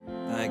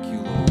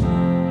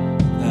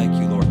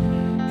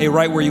Hey,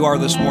 right where you are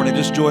this morning,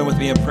 just join with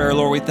me in prayer.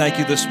 Lord, we thank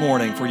you this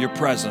morning for your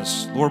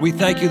presence. Lord, we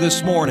thank you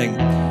this morning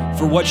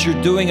for what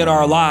you're doing in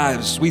our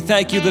lives. We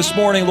thank you this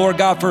morning, Lord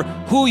God, for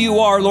who you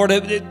are, Lord.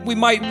 We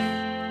might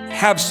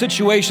have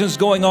situations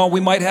going on. We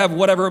might have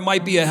whatever, it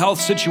might be a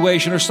health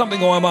situation or something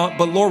going on.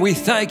 But Lord, we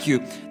thank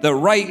you that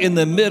right in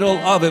the middle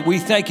of it, we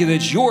thank you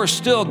that you're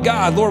still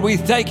God. Lord, we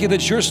thank you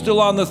that you're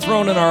still on the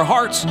throne in our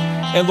hearts.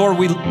 And Lord,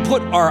 we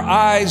put our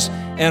eyes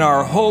and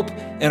our hope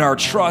and our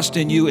trust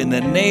in you in the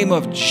name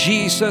of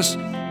Jesus.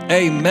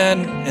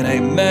 Amen and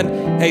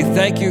amen. Hey,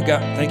 thank you,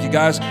 God. Thank you,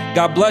 guys.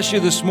 God bless you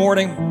this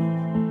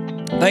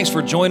morning. Thanks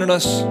for joining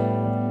us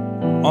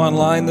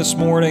online this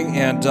morning,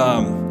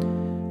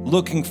 and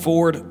looking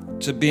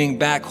forward to being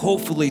back,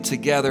 hopefully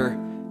together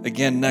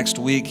again next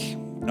week.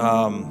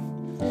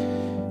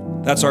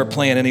 That's our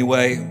plan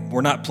anyway.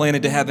 We're not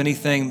planning to have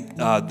anything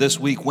this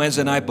week,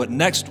 Wednesday night, but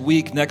next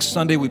week, next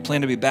Sunday, we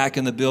plan to be back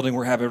in the building.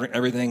 We're having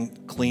everything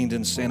cleaned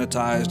and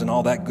sanitized and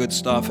all that good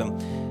stuff. And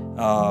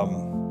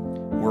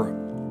we're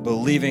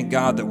believing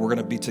God that we're going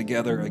to be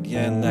together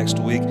again next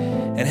week.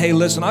 And hey,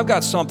 listen, I've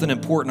got something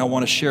important I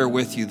want to share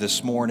with you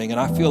this morning.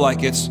 And I feel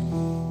like it's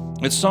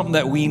something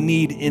that we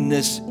need in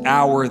this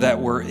hour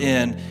that we're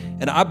in.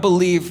 And I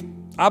believe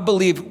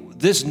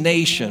this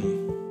nation,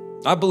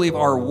 I believe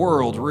our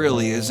world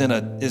really is in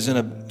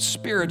a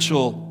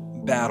spiritual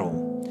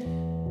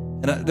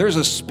battle. And there's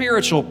a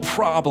spiritual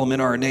problem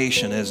in our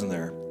nation, isn't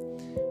there?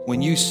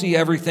 When you see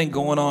everything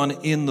going on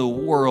in the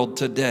world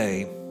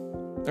today,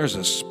 there's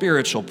a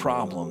spiritual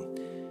problem.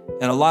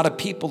 And a lot of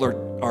people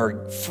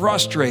are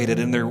frustrated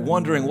and they're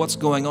wondering what's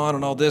going on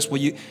and all this.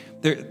 Well,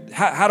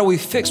 how do we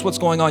fix what's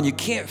going on? You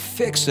can't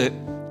fix it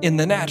in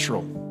the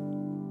natural.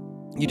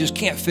 You just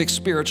can't fix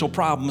spiritual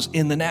problems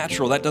in the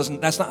natural. That's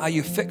not how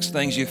you fix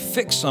things. You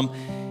fix them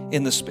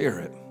in the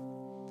spirit.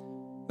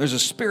 There's a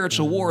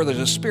spiritual war. There's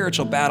a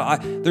spiritual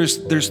battle.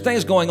 There's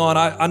things going on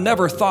I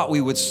never thought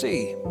we would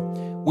see.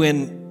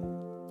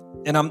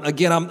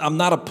 I'm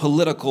not a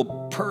political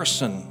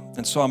person,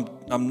 and so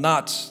I'm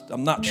not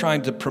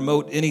trying to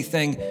promote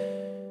anything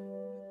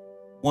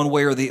one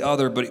way or the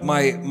other. But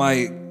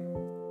my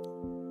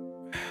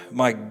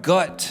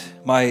gut,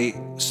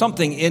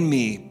 something in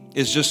me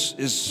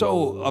is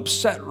so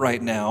upset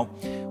right now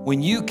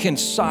when you can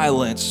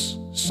silence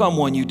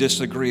someone you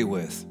disagree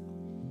with.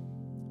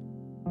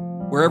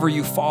 Wherever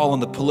you fall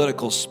on the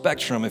political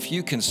spectrum, if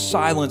you can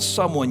silence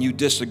someone you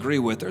disagree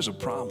with, there's a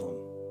problem.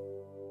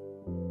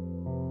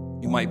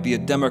 You might be a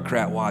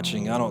Democrat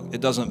watching.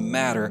 It doesn't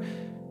matter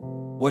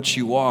what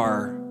you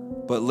are,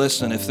 but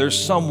listen, if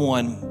there's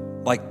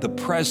someone like the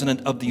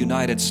President of the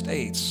United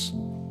States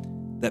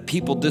that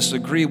people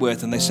disagree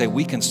with and they say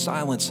we can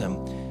silence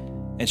him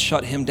and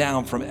shut him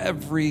down from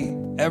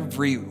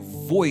every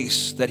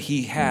voice that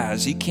he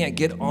has. He can't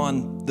get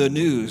on the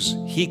news.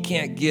 He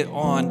can't get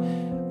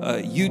on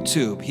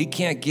YouTube. He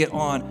can't get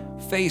on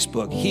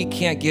Facebook. He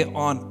can't get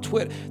on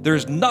Twitter.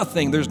 There's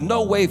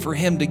no way for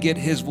him to get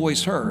his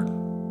voice heard.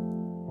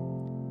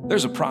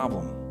 There's a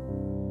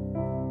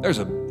problem. There's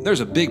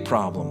a big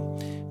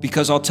problem.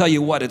 Because I'll tell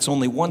you what, it's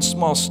only one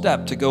small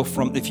step to go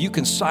from, if you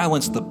can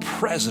silence the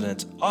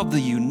President of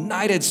the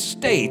United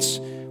States,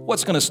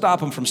 what's going to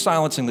stop him from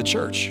silencing the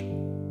church?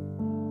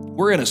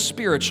 We're in a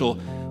spiritual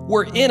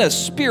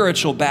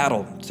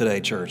battle today,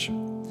 church.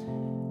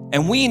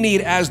 And we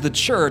need, as the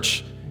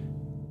church,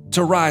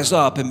 to rise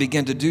up and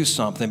begin to do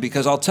something,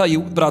 because I'll tell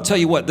you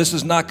what, this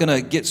is not going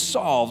to get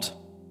solved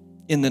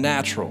in the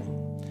natural.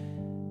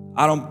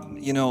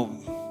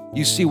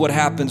 You see what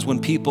happens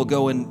when people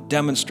go and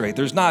demonstrate.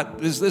 This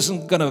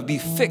isn't going to be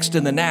fixed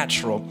in the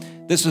natural.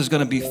 This is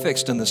going to be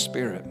fixed in the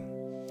spirit.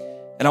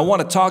 And I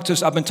want to talk to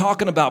us. I've been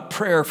talking about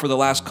prayer for the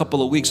last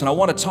couple of weeks, and I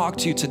want to talk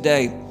to you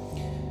today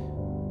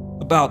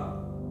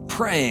about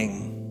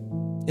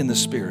praying in the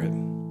Spirit.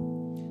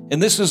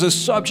 And this is a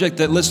subject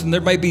that, listen,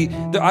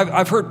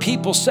 I've heard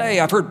people say,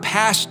 I've heard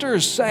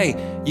pastors say,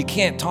 you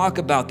can't talk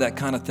about that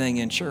kind of thing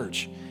in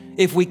church.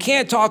 If we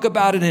can't talk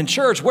about it in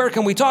church, where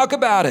can we talk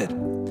about it?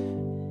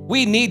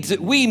 We need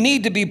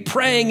to be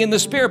praying in the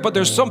Spirit, but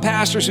there's some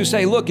pastors who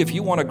say, look, if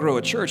you want to grow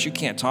a church, you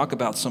can't talk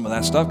about some of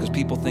that stuff because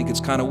people think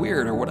it's kind of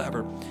weird or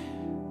whatever.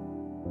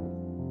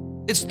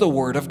 It's the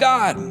Word of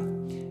God.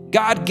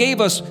 God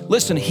gave us,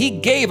 He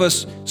gave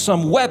us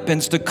some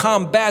weapons to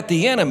combat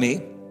the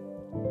enemy,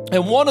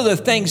 and one of the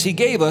things He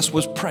gave us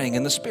was praying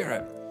in the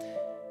Spirit.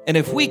 And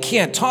if we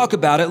can't talk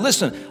about it,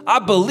 listen, I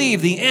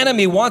believe the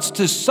enemy wants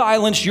to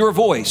silence your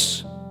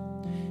voice.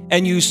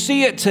 And you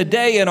see it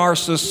today in our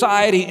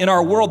society, in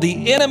our world.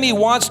 The enemy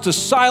wants to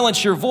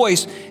silence your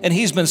voice, and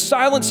he's been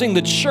silencing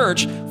the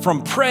church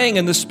from praying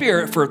in the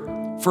Spirit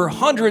for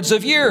hundreds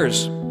of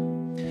years.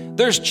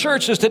 There's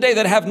churches today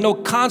that have no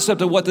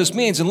concept of what this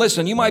means. And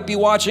listen, you might be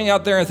watching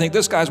out there and think,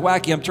 this guy's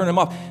wacky, I'm turning him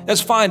off.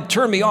 That's fine,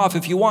 turn me off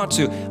if you want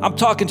to. I'm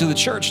talking to the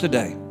church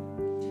today.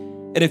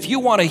 And if you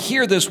want to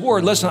hear this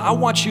word, listen, I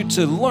want you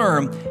to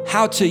learn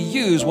how to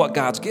use what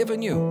God's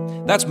given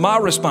you. That's my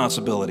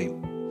responsibility.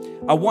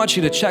 I want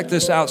you to check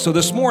this out. So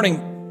this morning,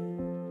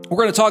 we're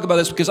going to talk about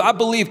this because I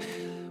believe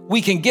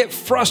We can get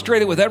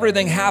frustrated with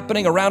everything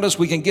happening around us.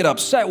 We can get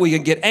upset. We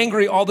can get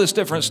angry, all this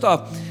different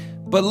stuff.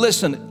 But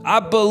listen, I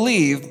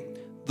believe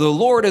the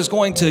Lord is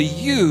going to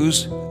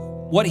use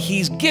what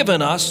he's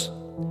given us,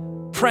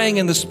 praying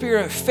in the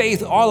Spirit,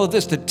 faith, all of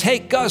this, to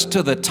take us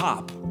to the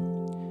top.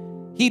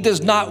 He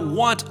does not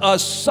want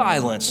us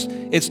silenced.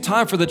 It's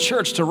time for the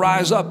church to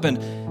rise up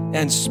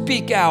and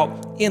speak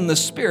out in the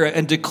Spirit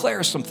and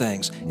declare some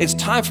things. It's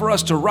time for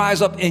us to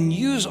rise up and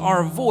use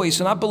our voice.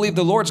 And I believe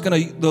the Lord's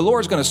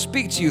gonna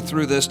speak to you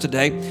through this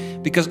today,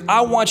 because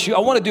I want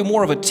to do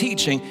more of a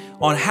teaching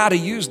on how to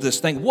use this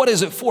thing. What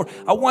is it for?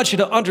 I want you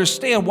to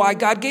understand why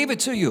God gave it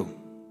to you.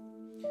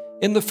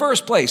 In the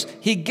first place,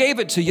 he gave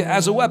it to you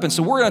as a weapon.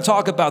 So we're gonna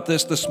talk about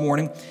this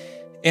morning.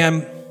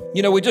 And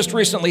we just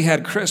recently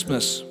had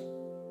Christmas.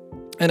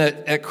 And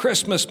at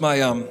Christmas,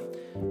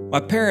 my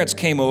parents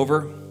came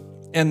over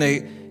and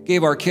they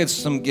gave our kids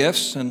some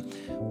gifts. And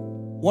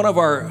one of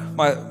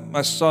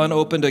my son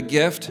opened a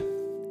gift,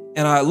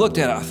 and I looked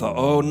at it. I thought,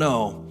 oh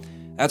no,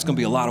 that's going to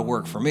be a lot of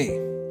work for me.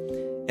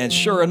 And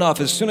sure enough,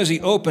 as soon as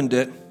he opened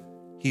it,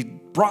 he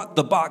brought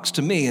the box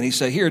to me and he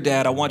said, "Here,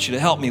 Dad, I want you to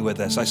help me with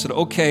this." I said,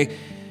 "Okay,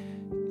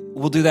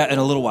 we'll do that in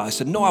a little while." I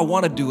said, "No, I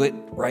want to do it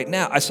right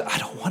now." I said, "I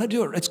don't want to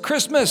do it. It's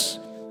Christmas.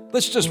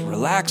 Let's just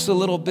relax a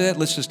little bit.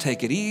 Let's just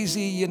take it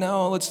easy,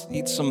 Let's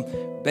eat some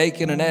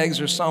bacon and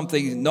eggs or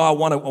something. No, I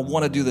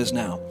want to do this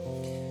now."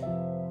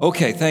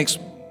 Okay, thanks,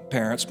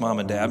 parents, mom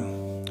and dad,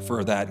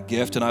 for that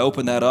gift. And I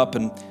opened that up,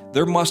 and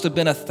there must have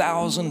been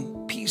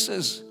 1,000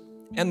 pieces.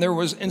 And there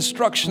was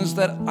instructions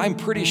that I'm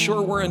pretty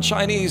sure were in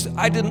Chinese.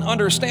 I didn't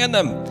understand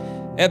them.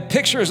 And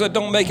pictures that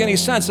don't make any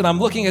sense. And I'm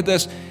looking at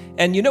this,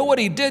 and you know what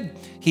he did?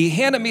 He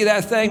handed me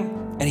that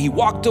thing, and he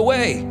walked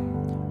away.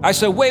 I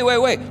said, wait,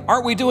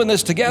 aren't we doing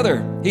this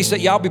together? He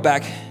said, "Yeah, I'll be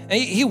back."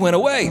 And he went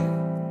away.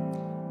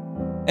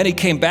 And he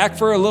came back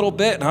for a little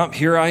bit, and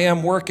here I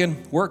am working,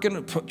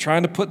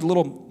 trying to put the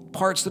little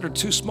parts that are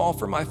too small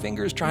for my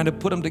fingers, trying to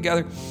put them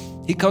together.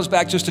 He comes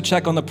back just to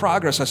check on the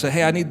progress. I said,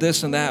 "Hey, I need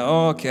this and that."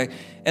 "Oh, okay."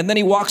 And then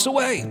he walks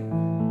away.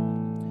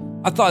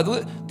 I thought,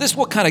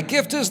 what kind of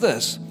gift is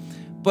this?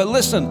 But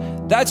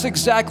listen, that's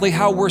exactly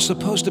how we're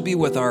supposed to be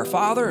with our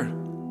Father.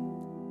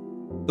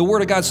 The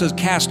Word of God says,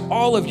 cast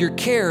all of your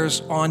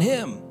cares on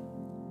him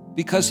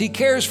because he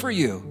cares for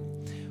you.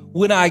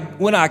 When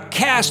I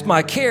cast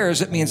my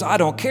cares, it means I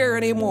don't care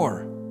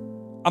anymore.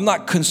 I'm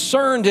not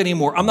concerned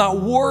anymore. I'm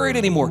not worried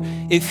anymore.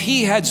 If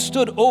he had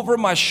stood over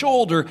my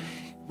shoulder,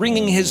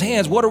 wringing his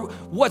hands,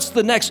 what's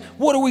the next?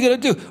 What are we going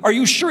to do? Are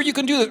you sure you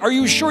can do this? Are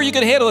you sure you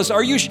can handle this?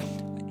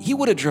 He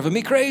would have driven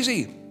me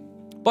crazy.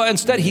 But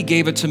instead, he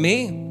gave it to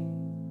me,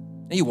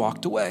 and he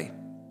walked away.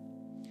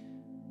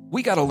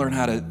 We got to learn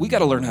how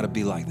to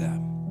be like that.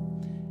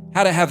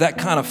 How to have that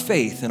kind of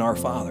faith in our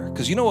Father.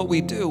 Because you know what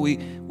we do?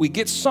 We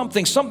get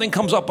something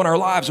comes up in our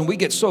lives and we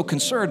get so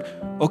concerned.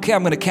 Okay,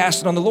 I'm going to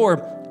cast it on the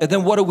Lord. And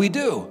then what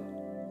do?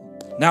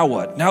 Now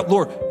what? Now,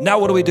 Lord, now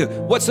what do we do?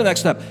 What's the next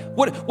step?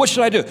 What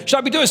should I do? Should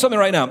I be doing something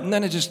right now? And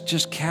then it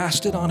just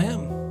cast it on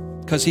him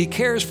because he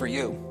cares for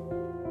you.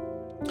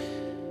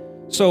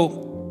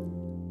 So,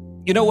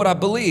 you know what I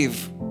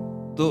believe?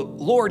 The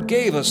Lord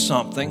gave us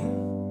something.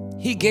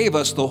 He gave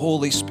us the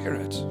Holy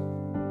Spirit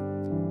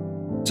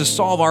to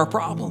solve our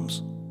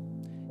problems.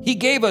 He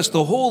gave us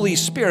the Holy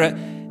Spirit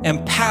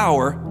and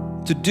power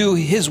to do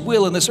his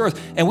will in this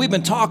earth. And we've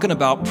been talking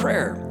about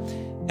prayer.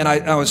 And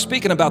I was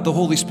speaking about the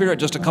Holy Spirit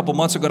just a couple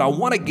months ago, and I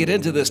want to get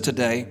into this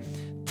today,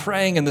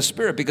 praying in the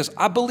Spirit, because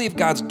I believe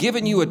God's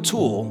given you a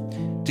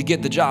tool to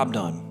get the job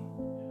done.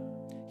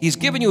 He's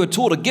given you a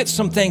tool to get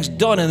some things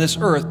done in this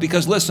earth,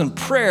 because listen,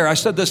 prayer, I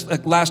said this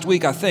last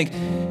week, I think,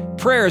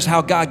 prayer is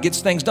how God gets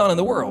things done in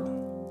the world.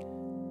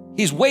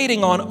 He's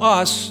waiting on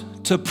us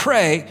to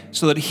pray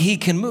so that he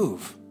can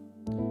move.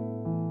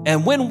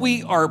 And when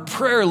we are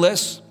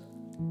prayerless,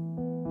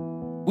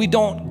 we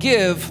don't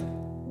give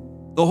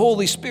the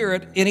Holy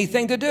Spirit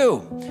anything to do.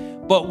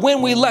 But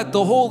when we let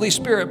the Holy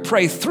Spirit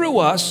pray through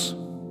us,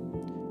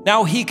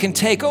 now he can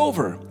take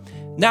over.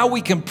 Now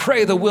we can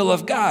pray the will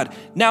of God.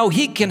 Now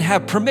he can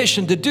have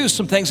permission to do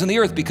some things in the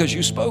earth because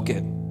you spoke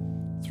it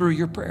through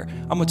your prayer.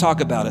 I'm going to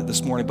talk about it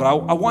this morning, but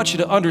I want you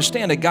to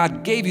understand that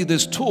God gave you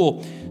this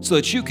tool so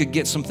that you could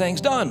get some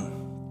things done.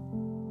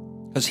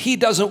 Because he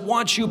doesn't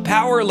want you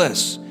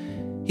powerless.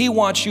 He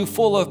wants you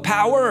full of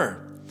power.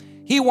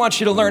 He wants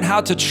you to learn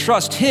how to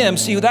trust him.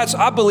 See,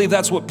 I believe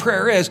that's what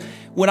prayer is.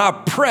 When I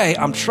pray,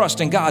 I'm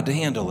trusting God to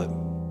handle it.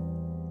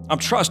 I'm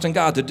trusting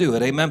God to do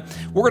it, amen?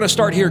 We're going to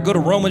start here. Go to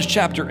Romans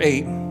chapter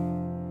 8,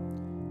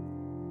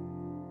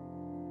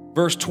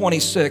 verse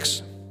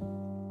 26.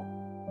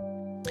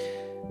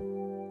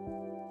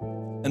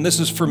 And this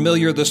is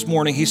familiar this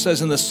morning. He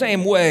says, in the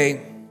same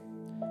way,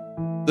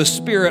 the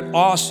Spirit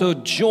also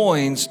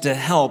joins to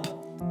help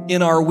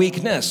in our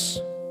weakness,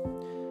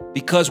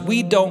 because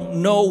we don't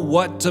know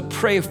what to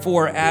pray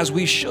for as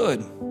we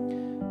should.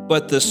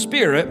 But the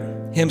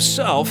Spirit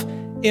himself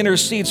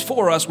intercedes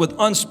for us with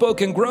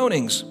unspoken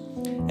groanings.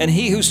 And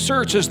he who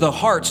searches the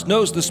hearts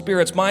knows the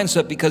Spirit's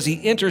mindset, because he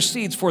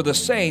intercedes for the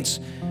saints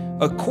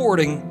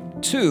according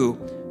to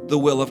the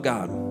will of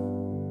God.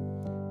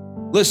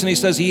 Listen, he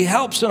says he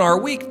helps in our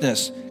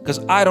weakness because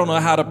I don't know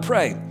how to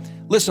pray.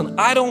 Listen,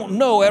 I don't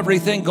know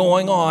everything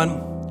going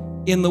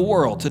on in the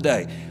world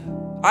today.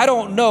 I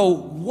don't know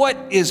what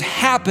is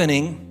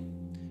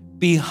happening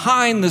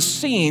behind the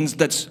scenes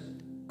that's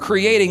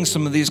creating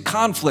some of these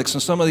conflicts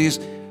and some of these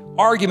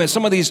arguments,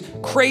 some of these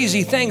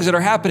crazy things that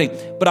are happening.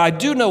 But I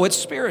do know it's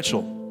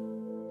spiritual.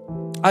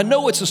 I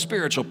know it's a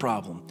spiritual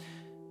problem.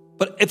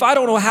 But if I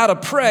don't know how to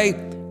pray,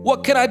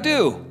 what can I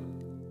do?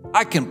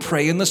 I can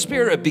pray in the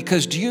Spirit,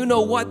 because do you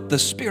know what? The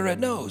Spirit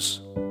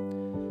knows.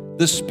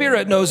 The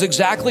Spirit knows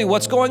exactly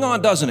what's going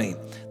on, doesn't he?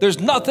 There's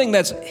nothing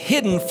that's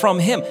hidden from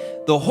him.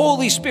 The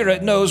Holy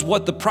Spirit knows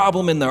what the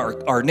problem in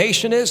our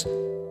nation is.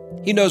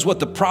 He knows what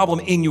the problem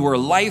in your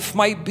life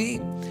might be.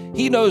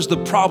 He knows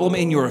the problem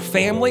in your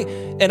family.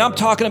 And I'm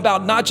talking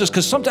about not just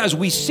because sometimes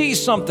we see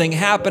something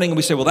happening and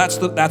we say, well, that's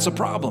a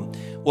problem.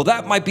 Well,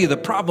 that might be the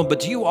problem,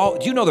 but do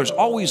you know there's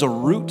always a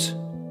root?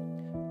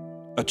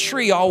 A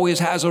tree always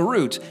has a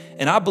root,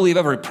 and I believe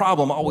every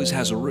problem always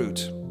has a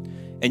root.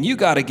 And you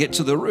got to get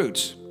to the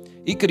root.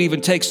 You could even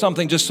take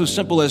something just so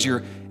simple as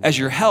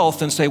your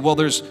health and say, well,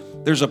 there's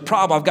a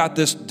problem. I've got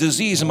this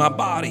disease in my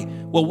body.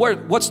 Well,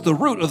 what's the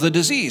root of the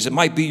disease? It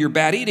might be your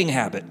bad eating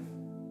habit.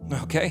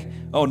 Okay.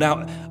 Oh,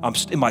 now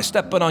am I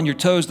stepping on your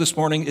toes this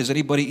morning? Is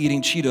anybody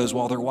eating Cheetos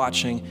while they're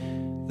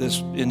watching this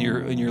in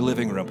your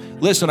living room?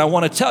 Listen, I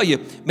want to tell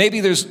you,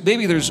 maybe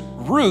there's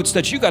roots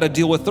that you got to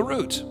deal with the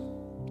root.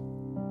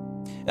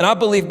 And I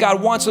believe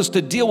God wants us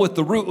to deal with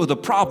the root of the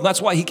problem.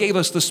 That's why he gave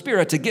us the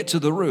Spirit, to get to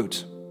the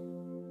root.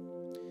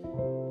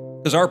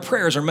 Because our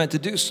prayers are meant to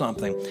do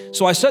something.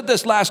 So I said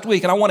this last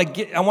week, and I want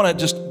to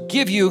just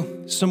give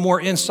you some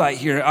more insight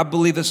here. I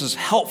believe this is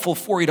helpful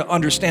for you to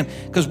understand.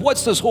 Because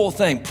what's this whole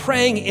thing?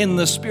 Praying in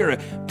the Spirit,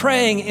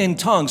 praying in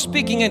tongues,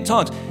 speaking in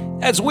tongues.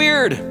 That's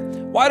weird.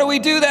 Why do we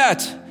do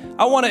that?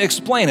 I want to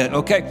explain it,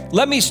 okay?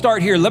 Let me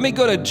start here. Let me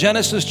go to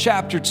Genesis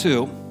chapter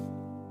 2.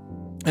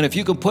 And if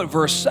you can put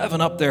verse 7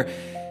 up there.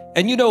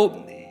 And you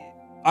know,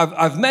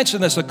 I've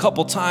mentioned this a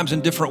couple times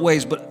in different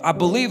ways, but I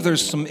believe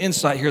there's some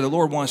insight here the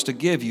Lord wants to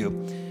give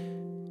you.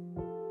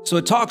 So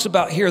it talks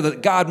about here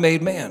that God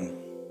made man.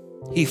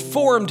 He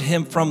formed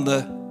him from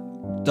the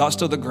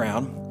dust of the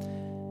ground,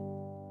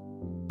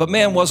 but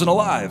man wasn't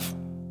alive.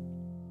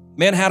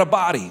 Man had a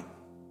body.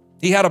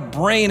 He had a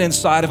brain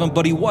inside of him,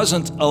 but he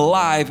wasn't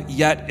alive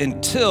yet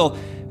until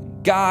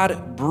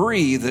God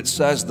breathed, it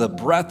says, the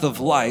breath of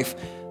life.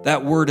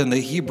 That word in the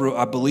Hebrew,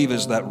 I believe,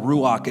 is that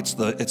ruach.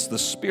 It's the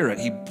Spirit.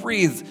 He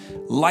breathed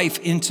life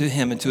into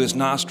him, into his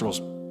nostrils.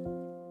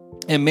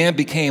 And man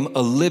became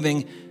a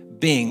living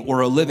being,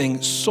 or a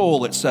living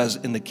soul, it says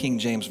in the King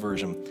James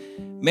Version.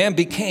 Man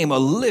became a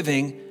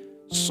living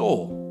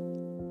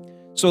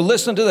soul. So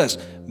listen to this.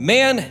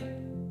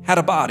 Man had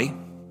a body.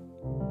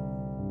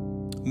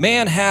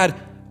 Man had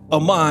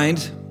a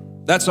mind.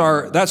 That's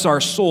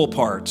our soul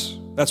part.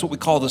 That's what we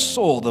call the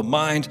soul, the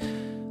mind,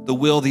 the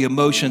will, the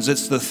emotions.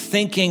 It's the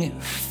thinking,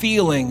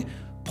 feeling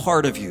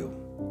part of you.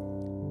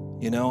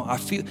 You know, I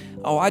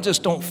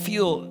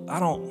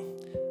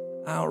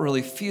don't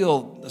really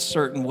feel a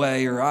certain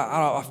way, or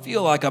I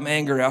feel like I'm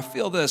angry. I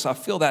feel this, I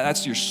feel that.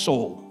 That's your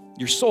soul.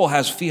 Your soul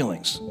has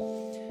feelings,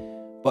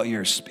 but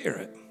your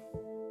spirit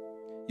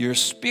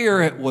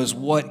was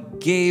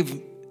what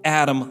gave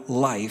Adam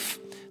life.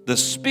 The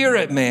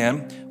spirit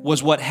man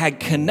was what had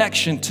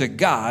connection to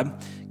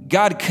God.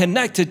 God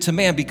connected to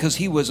man because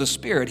he was a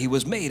spirit. He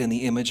was made in the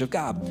image of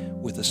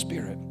God with a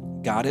spirit.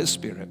 God is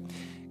spirit.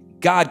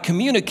 God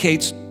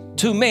communicates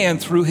to man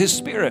through his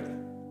spirit.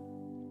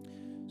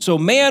 So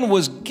man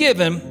was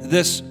given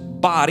this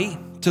body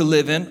to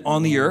live in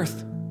on the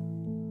earth.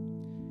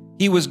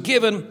 He was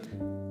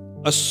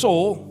given a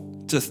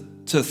soul to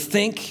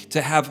think,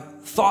 to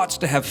have thoughts,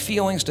 to have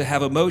feelings, to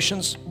have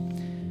emotions.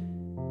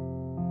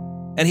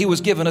 And he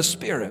was given a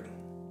spirit.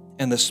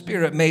 And the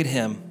Spirit made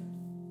him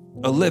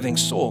a living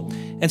soul.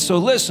 And so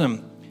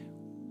listen,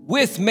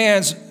 with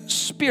man's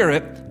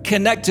spirit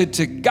connected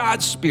to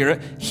God's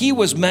Spirit, he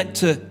was meant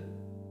to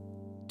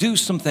do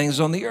some things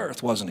on the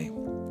earth, wasn't he?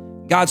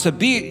 God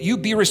said, you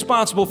be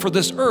responsible for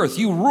this earth.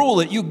 You rule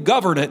it, you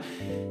govern it.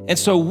 And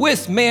so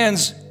with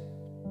man's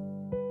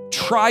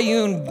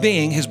triune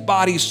being, his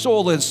body,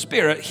 soul, and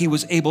spirit, he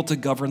was able to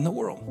govern the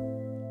world.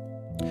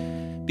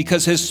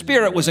 Because his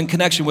spirit was in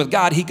connection with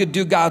God, he could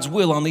do God's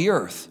will on the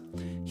earth.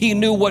 He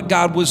knew what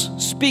God was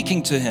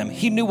speaking to him.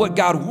 He knew what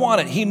God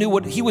wanted. He knew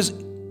what he was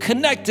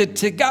connected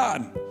to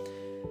God.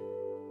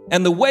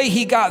 And the way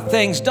he got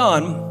things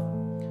done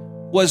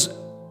was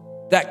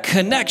that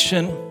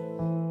connection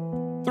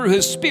through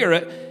his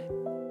spirit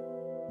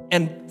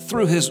and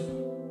through his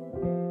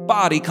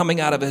body coming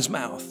out of his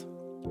mouth.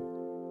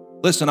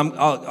 Listen,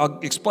 I'll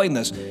explain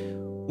this.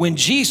 When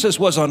Jesus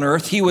was on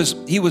earth, he was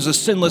a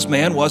sinless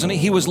man, wasn't he?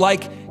 He was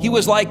like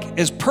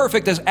as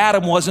perfect as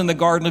Adam was in the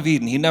Garden of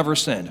Eden. He never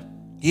sinned.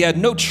 He had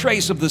no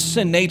trace of the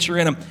sin nature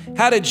in him.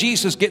 How did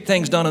Jesus get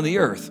things done on the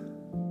earth?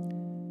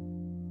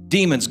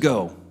 Demons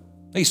go.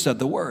 He said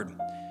the word.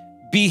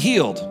 Be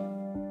healed.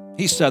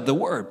 He said the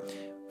word.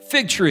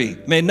 Fig tree,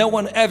 may no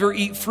one ever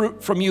eat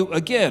fruit from you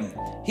again.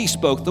 He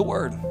spoke the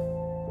word.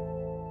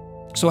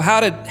 So how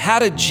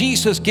did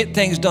Jesus get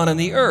things done in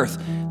the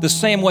earth? The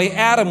same way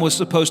Adam was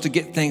supposed to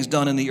get things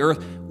done in the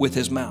earth, with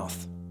his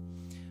mouth.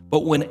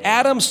 But when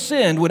Adam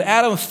sinned, when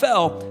Adam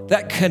fell,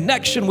 that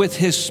connection with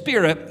his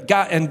spirit,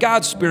 God and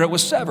God's spirit,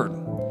 was severed.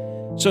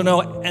 So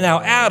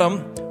now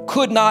Adam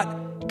could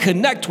not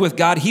connect with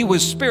God. He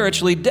was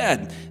spiritually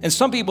dead. And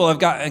some people have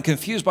gotten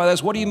confused by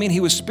this. What do you mean he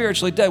was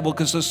spiritually dead? Well,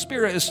 because the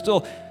spirit is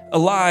still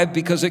alive,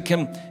 because it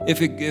can,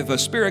 if a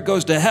spirit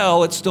goes to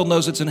hell, it still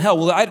knows it's in hell.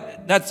 Well,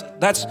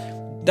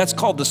 that's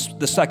called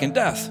the second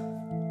death.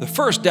 The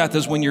first death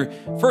is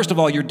when first of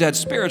all, you're dead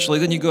spiritually,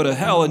 then you go to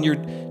hell and you're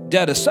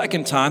dead a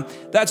second time.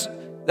 That's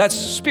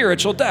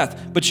spiritual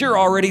death. But you're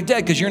already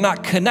dead because you're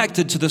not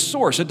connected to the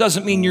source. It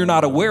doesn't mean you're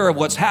not aware of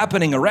what's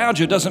happening around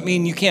you. It doesn't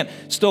mean you can't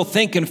still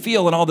think and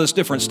feel and all this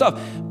different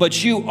stuff.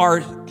 But you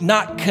are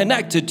not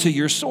connected to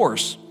your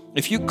source.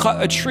 If you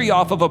cut a tree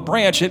off of a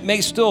branch, it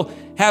may still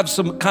have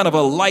some kind of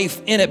a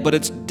life in it, but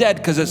it's dead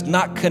because it's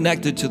not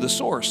connected to the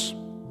source.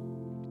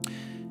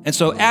 And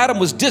so Adam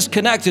was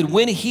disconnected.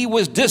 When he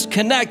was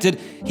disconnected,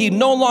 he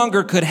no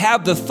longer could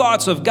have the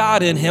thoughts of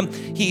God in him.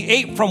 He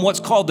ate from what's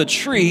called the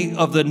tree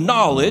of the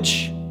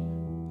knowledge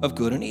of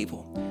good and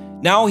evil.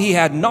 Now he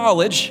had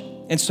knowledge,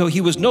 and so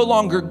he was no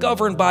longer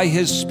governed by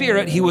his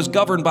spirit. He was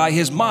governed by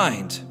his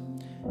mind.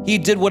 He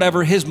did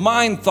whatever his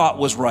mind thought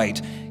was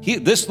right.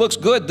 This looks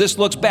good, this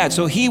looks bad.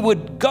 So he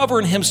would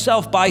govern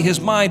himself by his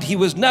mind. He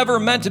was never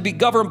meant to be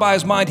governed by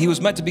his mind. He was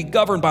meant to be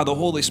governed by the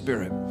Holy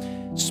Spirit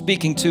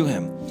speaking to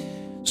him.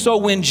 So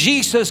when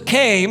Jesus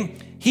came,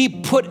 he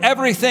put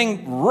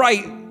everything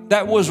right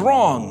that was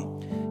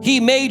wrong. He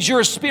made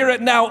your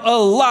spirit now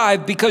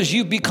alive because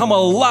you become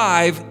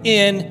alive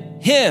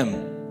in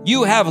him.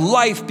 You have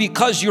life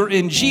because you're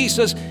in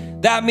Jesus.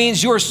 That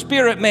means your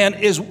spirit man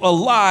is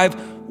alive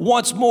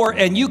once more,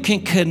 and you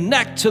can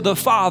connect to the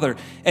Father,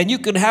 and you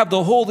can have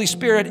the Holy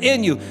Spirit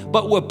in you.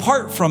 But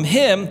apart from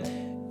him,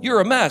 you're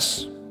a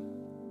mess.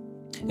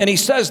 And he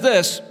says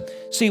this,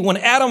 see, when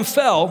Adam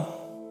fell,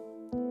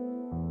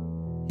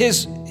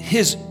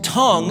 his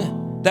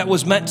tongue that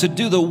was meant to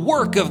do the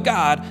work of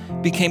God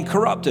became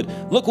corrupted.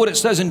 Look what it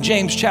says in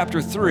James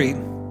chapter 3,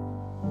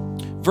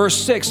 verse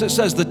 6. It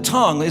says, the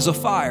tongue is a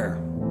fire.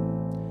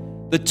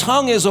 The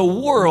tongue is a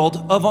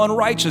world of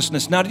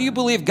unrighteousness. Now, do you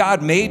believe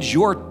God made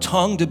your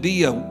tongue to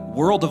be a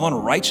world of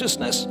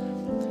unrighteousness?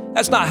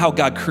 That's not how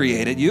God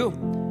created you.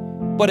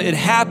 But it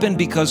happened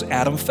because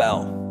Adam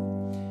fell.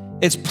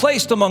 It's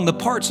placed among the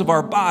parts of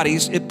our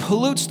bodies. It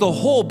pollutes the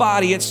whole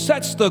body. It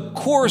sets the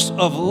course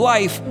of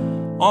life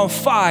on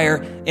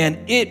fire,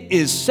 and it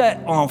is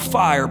set on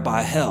fire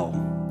by hell.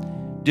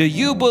 Do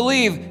you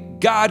believe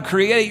God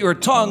created your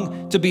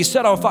tongue to be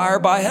set on fire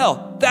by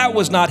hell? That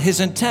was not his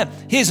intent.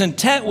 His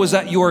intent was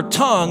that your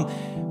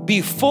tongue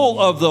be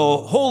full of the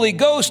Holy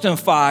Ghost and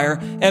fire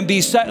and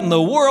be setting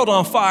the world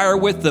on fire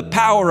with the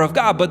power of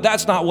God. But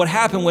that's not what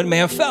happened when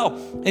man fell.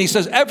 And he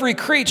says every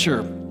creature,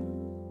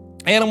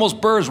 animals,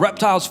 birds,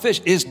 reptiles, fish,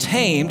 is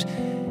tamed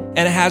and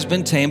has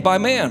been tamed by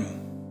man.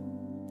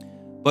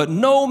 But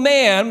no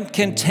man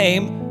can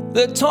tame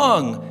the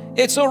tongue.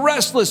 It's a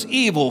restless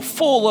evil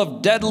full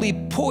of deadly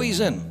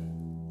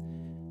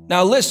poison.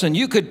 Now listen,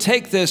 you could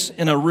take this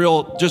in a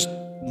real, just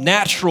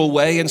natural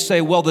way and say,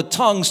 well, the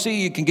tongue,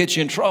 see, it can get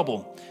you in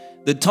trouble.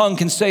 The tongue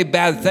can say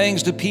bad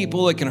things to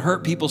people. It can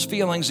hurt people's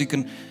feelings. You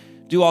can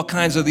do all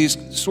kinds of these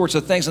sorts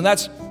of things. And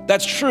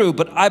that's true,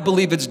 but I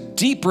believe it's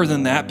deeper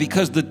than that,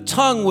 because the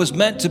tongue was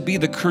meant to be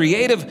the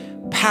creative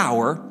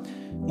power.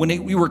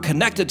 When we were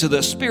connected to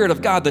the Spirit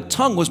of God, the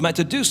tongue was meant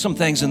to do some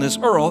things in this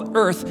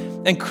earth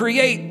and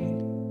create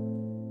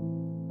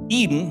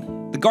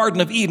Eden, the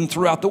Garden of Eden,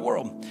 throughout the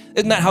world.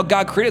 Isn't that how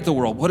God created the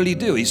world? What did he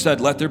do? He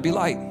said, let there be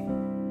light.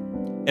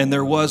 And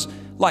there was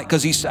light,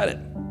 because he said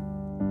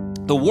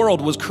it. The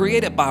world was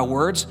created by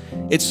words.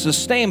 It's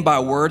sustained by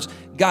words.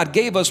 God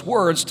gave us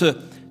words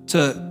to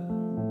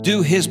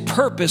do his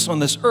purpose on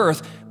this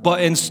earth,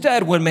 but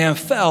instead, when man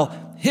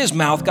fell, his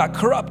mouth got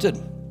corrupted.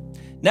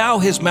 Now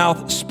his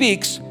mouth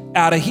speaks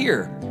out of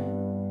here.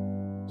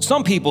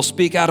 Some people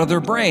speak out of their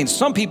brains.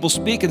 Some people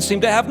speak and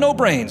seem to have no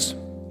brains.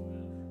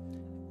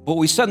 But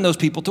we send those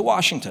people to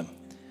Washington.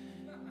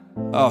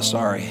 Oh,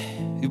 sorry.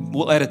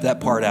 We'll edit that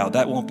part out.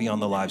 That won't be on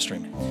the live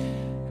stream.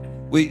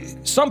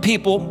 Some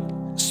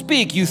people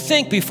speak. You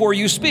think before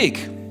you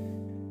speak.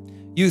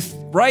 You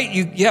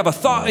have a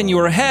thought in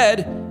your head,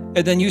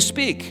 and then you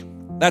speak.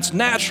 That's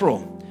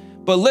natural.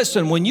 But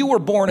listen, when you were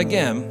born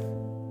again,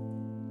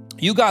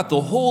 you got the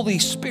Holy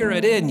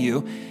Spirit in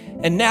you,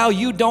 and now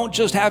you don't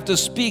just have to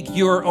speak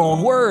your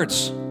own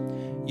words.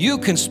 You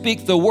can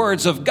speak the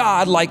words of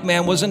God like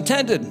man was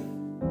intended.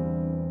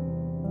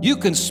 You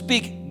can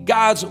speak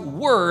God's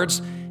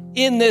words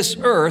in this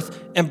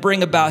earth and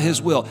bring about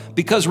his will.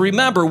 Because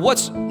remember,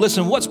 what's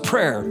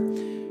prayer?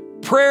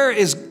 Prayer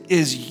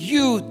is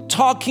you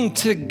talking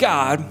to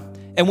God,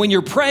 and when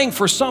you're praying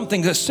for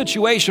something, a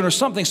situation or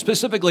something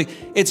specifically,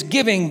 it's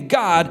giving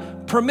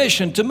God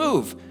permission to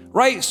move.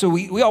 right? So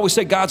we always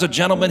say God's a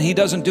gentleman. He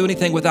doesn't do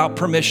anything without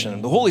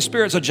permission. The Holy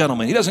Spirit's a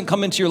gentleman. He doesn't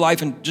come into your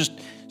life and just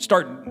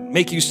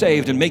make you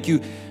saved and make you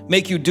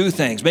do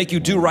things, make you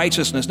do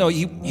righteousness. No,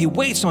 he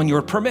waits on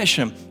your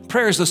permission.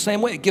 Prayer is the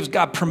same way. It gives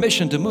God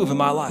permission to move in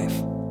my life.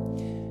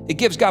 It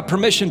gives God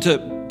permission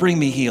to bring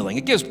me healing.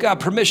 It gives God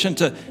permission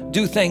to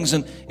do things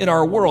in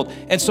our world.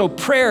 And so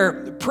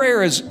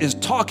prayer is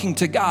talking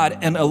to God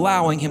and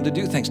allowing him to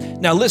do things.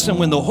 Now listen,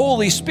 when the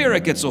Holy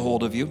Spirit gets a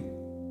hold of you,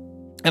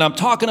 and I'm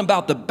talking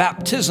about the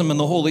baptism in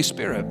the Holy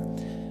Spirit.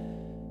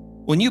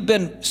 When you've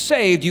been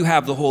saved, you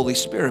have the Holy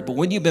Spirit. But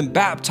when you've been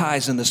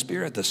baptized in the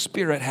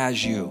Spirit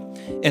has you.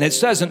 And it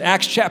says in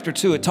Acts chapter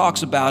 2, it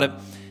talks about it.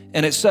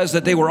 And it says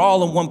that they were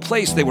all in one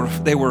place. They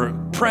were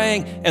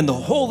praying, and the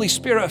Holy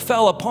Spirit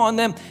fell upon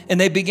them, and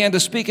they began to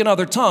speak in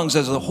other tongues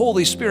as the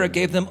Holy Spirit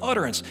gave them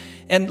utterance.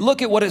 And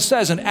look at what it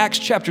says in Acts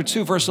chapter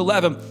 2, verse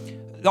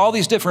 11. All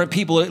these different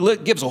people,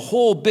 it gives a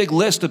whole big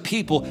list of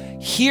people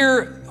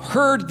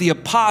heard the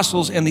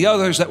apostles and the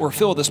others that were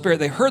filled with the Spirit.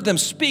 They heard them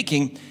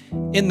speaking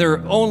in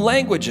their own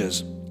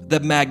languages, the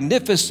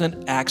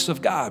magnificent acts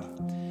of God.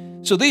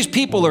 So these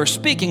people are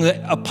speaking,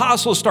 the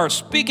apostles start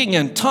speaking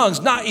in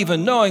tongues, not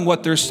even knowing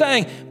what they're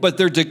saying, but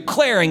they're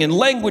declaring in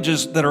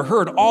languages that are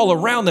heard all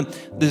around them,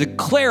 they're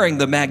declaring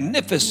the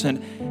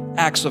magnificent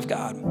acts of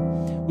God.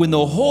 When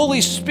the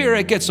Holy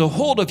Spirit gets a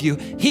hold of you,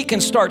 he can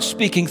start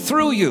speaking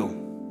through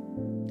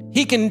you.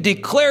 He can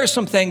declare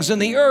some things in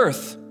the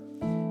earth.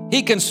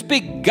 He can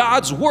speak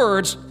God's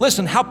words.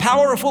 Listen, how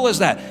powerful is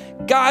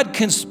that? God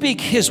can speak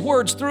his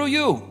words through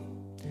you.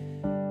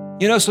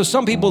 You know, so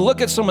some people look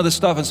at some of this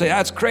stuff and say,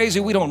 that's crazy.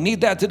 We don't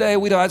need that today.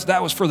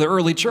 That was for the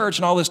early church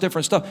and all this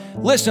different stuff.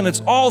 Listen,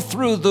 it's all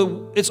through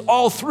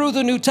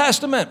the New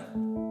Testament.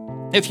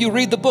 If you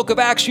read the book of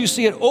Acts, you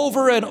see it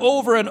over and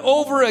over and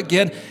over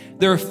again.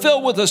 They're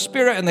filled with the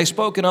Spirit and they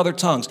spoke in other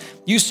tongues.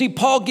 You see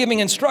Paul giving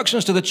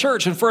instructions to the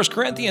church in 1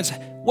 Corinthians,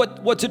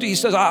 what to do. He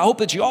says, I hope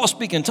that you all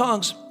speak in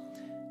tongues.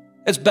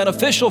 It's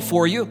beneficial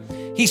for you.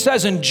 He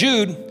says in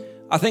Jude,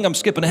 I think I'm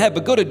skipping ahead,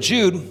 but go to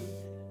Jude,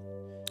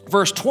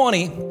 verse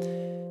 20.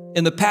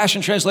 In the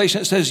Passion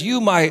Translation, it says,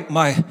 you,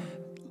 my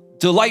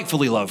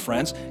delightfully loved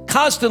friends,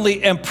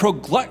 constantly and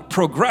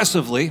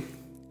progressively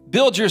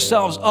build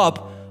yourselves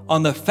up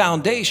on the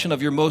foundation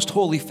of your most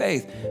holy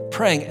faith,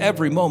 praying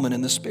every moment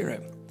in the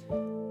Spirit.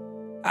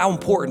 How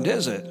important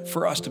is it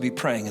for us to be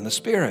praying in the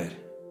Spirit?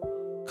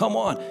 Come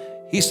on.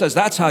 He says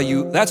that's how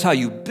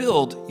you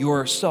build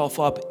yourself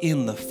up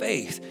in the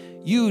faith.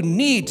 You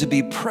need to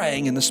be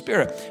praying in the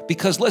Spirit.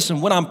 Because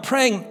listen, when I'm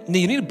praying,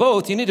 you need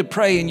both. You need to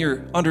pray in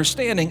your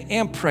understanding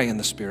and pray in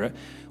the Spirit.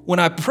 When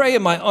I pray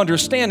in my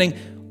understanding,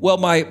 well,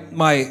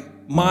 my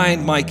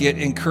mind might get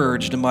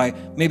encouraged and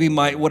maybe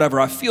whatever,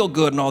 I feel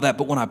good and all that.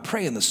 But when I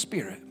pray in the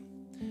Spirit,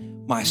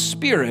 my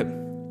spirit,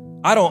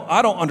 I don't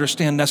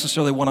understand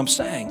necessarily what I'm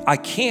saying. I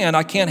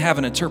can't have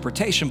an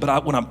interpretation,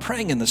 but when I'm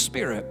praying in the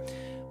Spirit,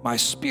 my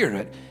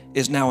spirit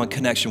is now in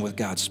connection with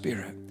God's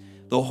Spirit.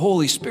 The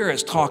Holy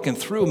Spirit's talking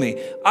through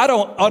me. I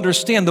don't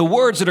understand the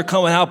words that are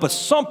coming out, but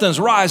something's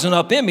rising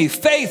up in me.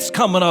 Faith's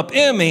coming up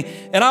in me.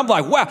 And I'm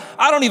like, wow,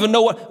 I don't even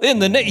know what,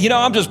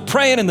 I'm just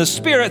praying in the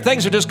Spirit.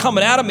 Things are just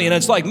coming out of me. And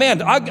it's like,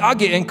 man, I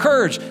get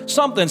encouraged.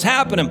 Something's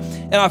happening.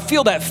 And I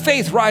feel that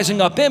faith rising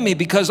up in me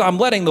because I'm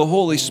letting the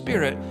Holy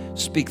Spirit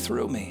speak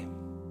through me.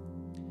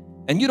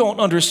 And you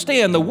don't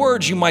understand the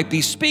words you might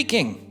be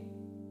speaking.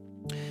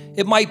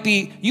 You might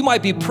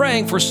be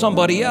praying for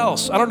somebody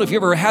else. I don't know if you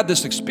ever had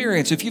this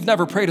experience. If you've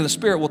never prayed in the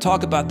Spirit, we'll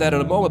talk about that in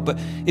a moment. But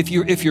if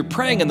you're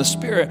praying in the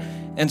Spirit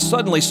and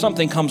suddenly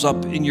something comes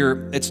up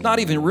it's not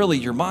even really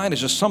your mind, it's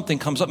just something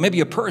comes up.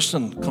 Maybe a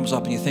person comes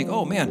up and you think,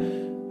 oh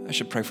man, I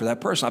should pray for that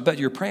person. I bet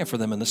you're praying for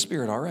them in the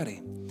Spirit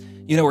already.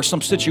 Or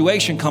some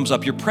situation comes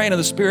up, you're praying in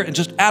the Spirit and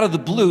just out of the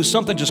blue,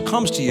 something just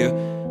comes to you.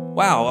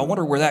 Wow, I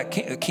wonder where that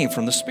came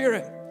from, the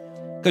Spirit.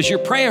 Because you're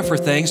praying for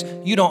things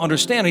you don't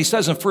understand. He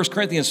says in 1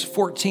 Corinthians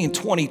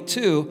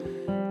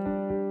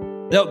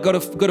 14:22, no, go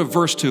to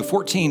verse 2,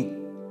 1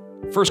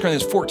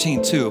 Corinthians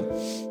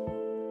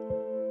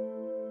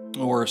 14:2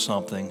 or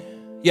something.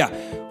 Yeah,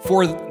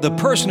 for the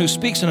person who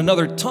speaks in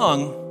another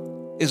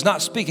tongue is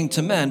not speaking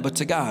to men, but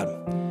to God.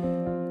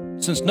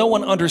 Since no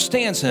one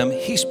understands him,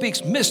 he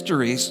speaks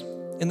mysteries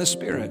in the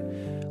Spirit.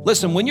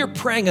 Listen, when you're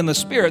praying in the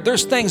Spirit,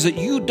 there's things that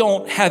you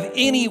don't have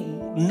any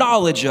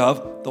knowledge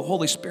of. The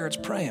Holy Spirit's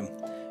praying.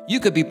 You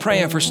could be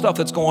praying for stuff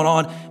that's going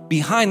on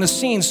behind the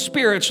scenes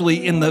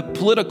spiritually in the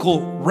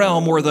political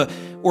realm or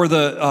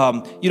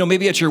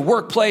maybe at your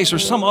workplace or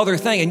some other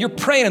thing, and you're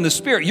praying in the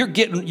Spirit.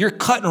 You're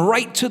cutting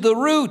right to the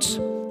roots.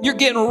 You're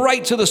getting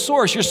right to the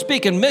source. You're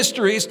speaking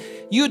mysteries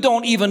you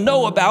don't even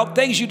know about,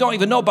 things you don't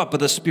even know about, but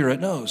the Spirit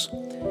knows.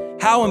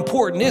 How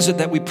important is it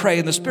that we pray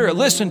in the Spirit?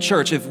 Listen,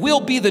 church, if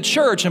we'll be the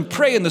church and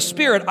pray in the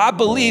Spirit, I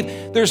believe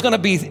there's going to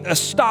be a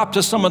stop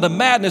to some of the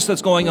madness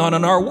that's going on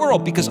in our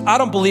world, because I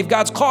don't believe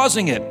God's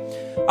causing it.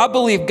 I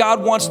believe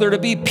God wants there to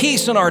be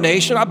peace in our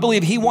nation. I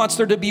believe he wants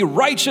there to be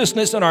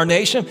righteousness in our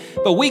nation,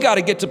 but we got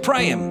to get to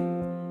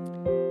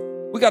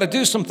praying. We got to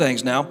do some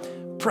things now.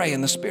 Pray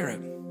in the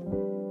Spirit.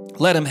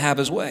 Let him have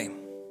his way.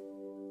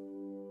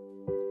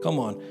 Come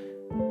on.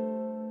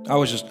 I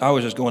was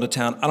just going to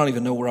town. I don't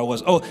even know where I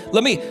was. Oh,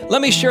 let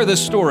me share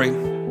this story.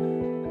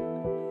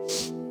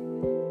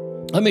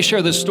 Let me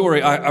share this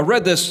story. I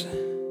read this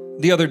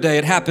the other day.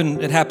 It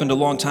happened a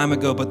long time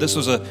ago, but this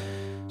was a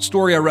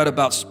story I read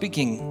about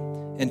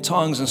speaking in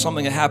tongues and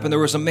something that happened. There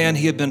was a man,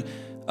 he had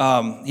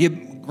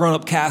grown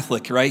up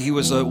Catholic, right? He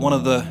was one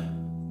of the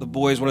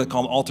boys, what do they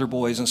call them, altar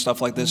boys and stuff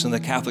like this in the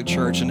Catholic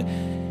Church.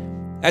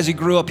 And as he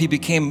grew up, he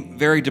became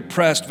very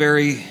depressed,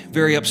 very,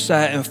 very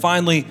upset. And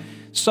finally,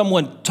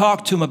 someone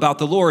talked to him about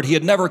the Lord. He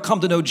had never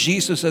come to know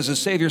Jesus as his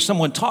Savior.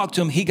 Someone talked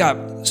to him. He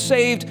got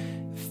saved,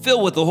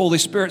 filled with the Holy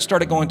Spirit,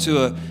 started going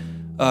to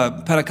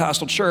a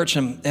Pentecostal church.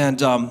 And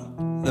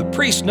the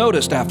priest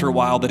noticed after a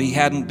while that he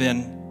hadn't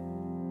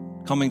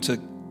been coming to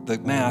the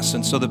Mass.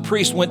 And so the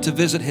priest went to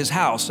visit his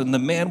house, and the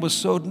man was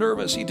so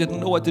nervous. He didn't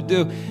know what to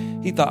do.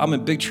 He thought, I'm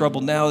in big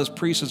trouble now. This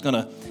priest is going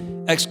to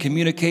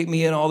excommunicate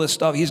me and all this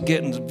stuff. He's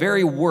getting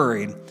very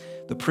worried.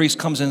 The priest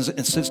comes in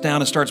and sits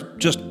down and starts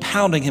just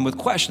pounding him with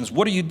questions.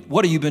 What have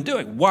you been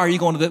doing? Why are you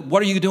going to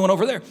what are you doing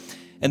over there?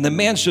 And the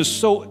man's just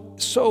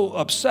so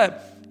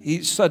upset.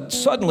 He said,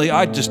 suddenly,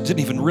 I just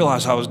didn't even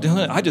realize I was doing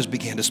it. I just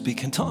began to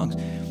speak in tongues.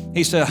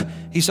 He said,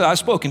 I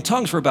spoke in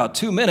tongues for about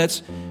 2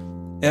 minutes.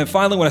 And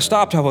finally, when I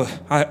stopped,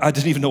 I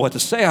didn't even know what to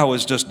say. I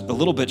was just a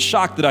little bit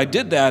shocked that I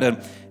did that.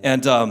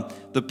 And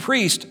the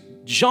priest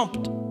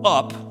jumped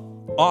up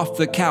off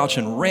the couch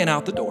and ran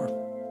out the door.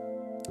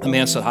 The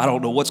man said, I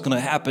don't know what's going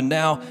to happen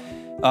now.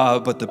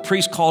 But the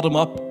priest called him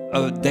up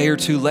a day or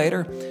two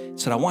later and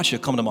said, I want you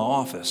to come to my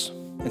office.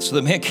 And so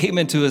the man came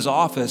into his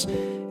office,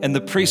 and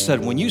the priest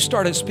said, when you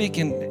started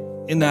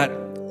speaking in that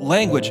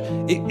language,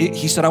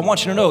 he said, I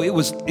want you to know it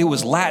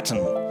was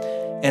Latin.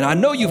 And I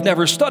know you've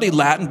never studied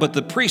Latin, but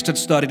the priest had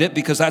studied it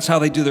because that's how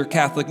they do their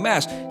Catholic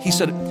Mass. He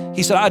said,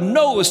 I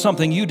know it was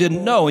something you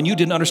didn't know and you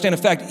didn't understand.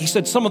 In fact, he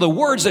said, some of the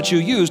words that you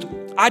used,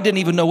 I didn't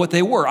even know what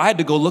they were. I had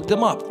to go look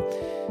them up.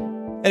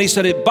 And he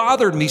said, it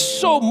bothered me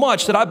so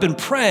much that I've been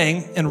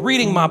praying and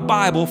reading my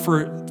Bible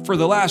for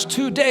the last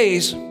 2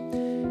 days.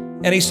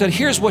 And he said,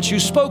 here's what you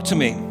spoke to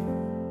me.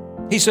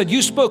 He said,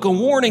 you spoke a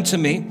warning to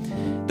me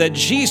that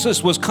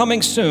Jesus was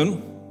coming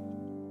soon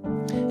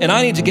and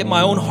I need to get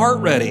my own heart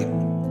ready.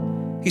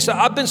 He said,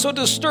 I've been so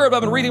disturbed.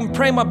 I've been reading and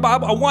praying my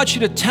Bible. I want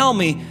you to tell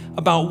me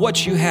about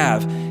what you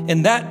have.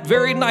 And that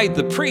very night,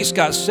 the priest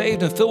got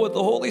saved and filled with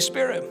the Holy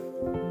Spirit.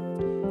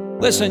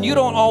 Listen, you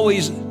don't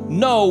always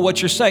know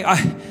what you're saying.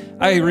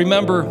 I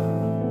remember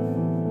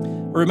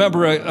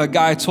a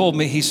guy told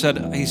me, he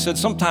said,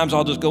 sometimes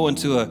I'll just go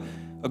into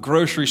a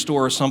grocery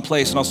store or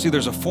someplace and I'll see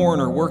there's a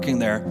foreigner working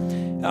there.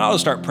 And I'll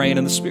just start praying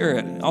in the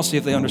Spirit. I'll see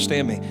if they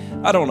understand me.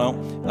 I don't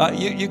know.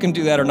 You can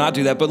do that or not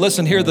do that. But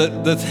listen here,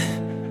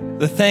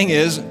 the thing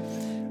is,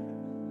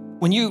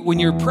 when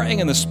you're praying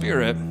in the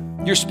Spirit,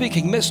 you're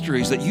speaking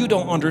mysteries that you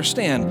don't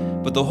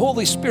understand, but the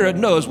Holy Spirit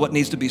knows what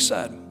needs to be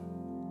said.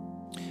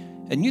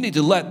 And you need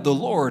to let the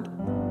Lord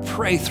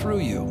pray through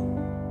you.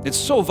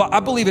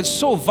 I believe it's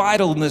so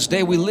vital in this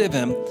day we live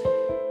in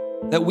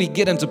that we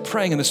get into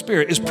praying in the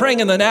Spirit. Is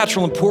praying in the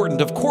natural important?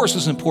 Of course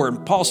it's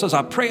important. Paul says,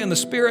 I pray in the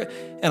Spirit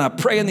and I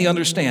pray in the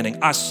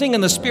understanding. I sing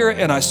in the Spirit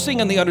and I sing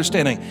in the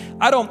understanding.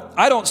 I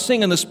don't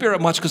sing in the Spirit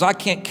much because I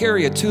can't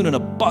carry a tune in a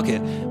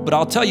bucket, but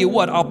I'll tell you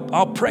what,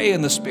 I'll pray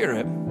in the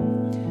Spirit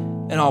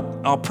and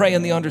I'll pray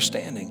in the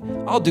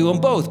understanding. I'll do them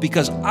both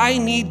because I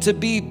need to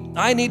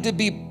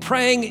be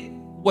praying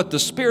what the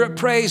Spirit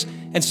prays,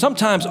 and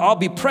sometimes I'll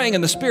be praying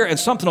in the Spirit and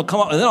something will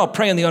come up, and then I'll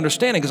pray in the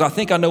understanding because I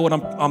think I know what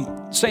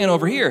I'm saying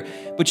over here.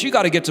 But you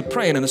got to get to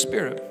praying in the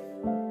Spirit.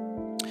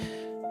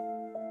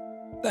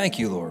 Thank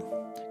you, Lord.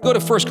 Go to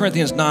 1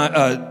 Corinthians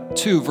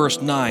 2,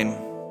 verse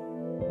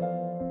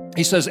 9.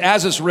 He says,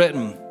 as it's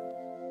written,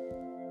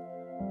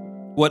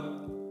 what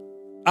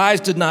eyes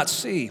did not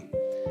see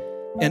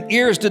and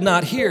ears did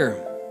not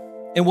hear,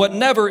 and what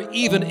never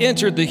even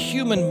entered the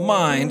human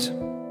mind,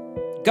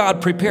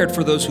 God prepared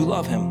for those who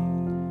love him.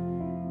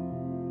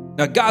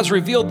 Now, God's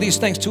revealed these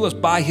things to us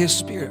by his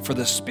Spirit, for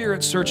the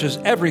Spirit searches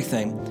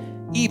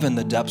everything, even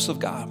the depths of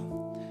God.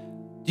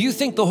 Do you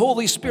think the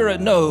Holy Spirit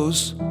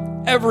knows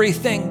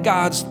everything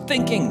God's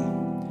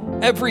thinking?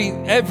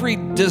 Every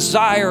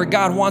desire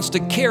God wants to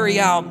carry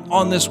out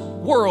on this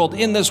world,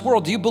 in this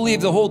world? Do you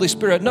believe the Holy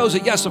Spirit knows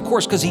it? Yes, of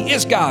course, because he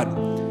is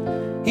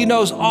God. He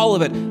knows all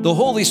of it. The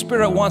Holy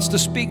Spirit wants to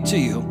speak to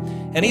you,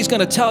 and he's going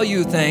to tell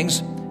you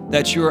things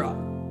that your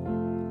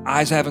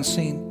eyes haven't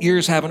seen,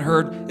 ears haven't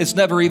heard, it's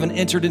never even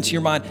entered into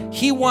your mind.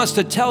 He wants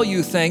to tell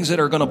you things that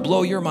are going to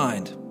blow your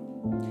mind.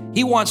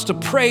 He wants to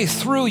pray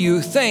through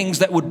you things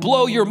that would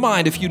blow your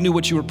mind if you knew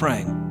what you were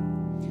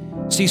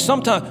praying. See,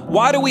 sometimes,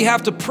 why do we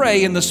have to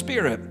pray in the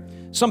Spirit?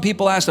 Some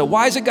people ask that,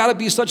 why has it got to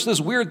be such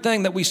this weird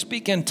thing that we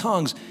speak in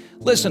tongues?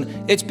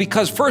 Listen, it's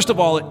because, first of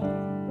all,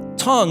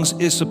 tongues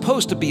is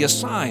supposed to be a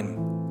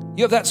sign.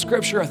 You have that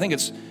scripture, I think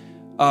it's,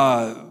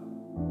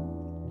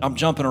 I'm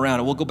jumping around,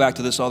 and we'll go back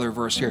to this other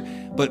verse here.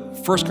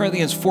 But 1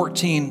 Corinthians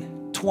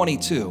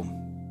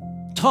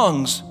 14:22,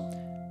 tongues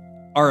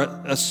are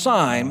a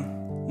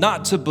sign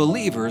not to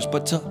believers,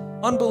 but to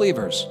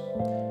unbelievers.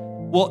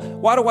 Well,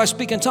 why do I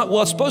speak in tongues?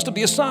 Well, it's supposed to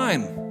be a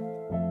sign.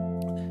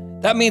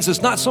 That means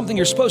it's not something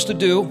you're supposed to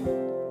do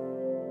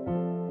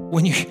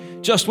when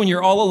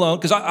you're all alone.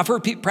 Because I've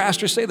heard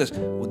pastors say this.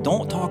 Well,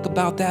 don't talk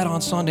about that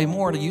on Sunday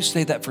morning. You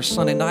say that for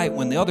Sunday night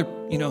when the other,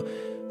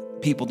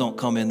 people don't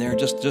come in there.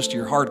 Just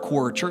your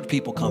hardcore church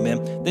people come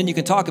in. Then you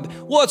can talk about.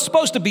 Well, it's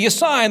supposed to be a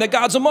sign that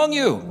God's among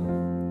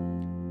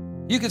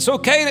you. It's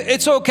okay.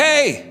 It's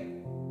okay.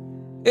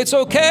 It's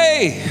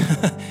okay.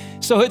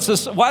 So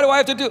why do I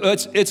have to do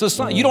it? It's a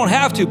sign. You don't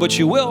have to, but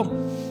you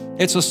will.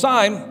 It's a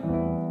sign.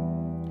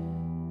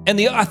 And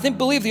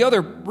believe the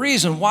other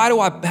reason, why do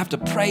I have to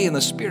pray in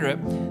the Spirit?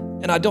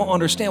 And I don't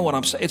understand what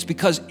I'm saying. It's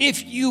because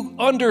if you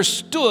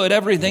understood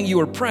everything you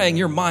were praying,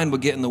 your mind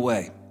would get in the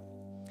way.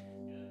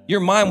 Your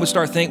mind would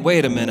start thinking,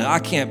 wait a minute, I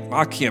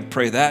can't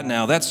pray that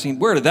now.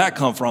 Where did that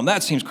come from?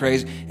 That seems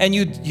crazy. And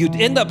you'd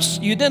end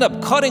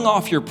up cutting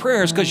off your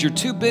prayers because you're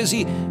too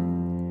busy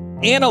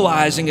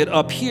analyzing it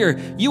up here.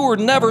 You were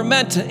never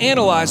meant to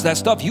analyze that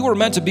stuff. You were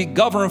meant to be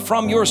governed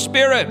from your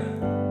spirit.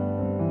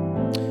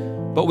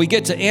 But we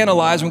get to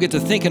analyze, we get to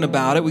thinking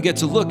about it, we get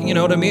to look, you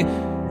know what I mean?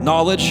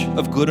 Knowledge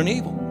of good and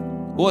evil.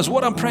 Well, is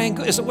what I'm praying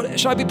good?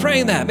 Should I be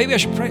praying that? Maybe I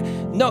should pray.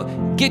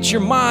 No, get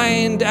your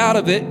mind out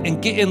of it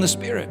and get in the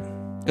Spirit.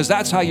 Because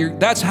that's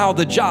how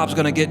the job's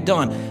gonna get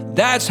done.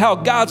 That's how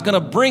God's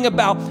gonna bring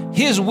about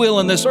His will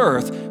in this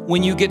earth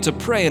when you get to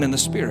praying in the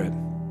Spirit.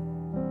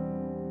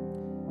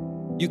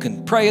 You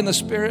can pray in the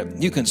Spirit,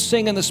 you can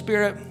sing in the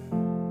Spirit.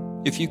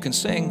 If you can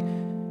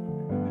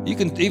sing, you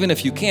can, even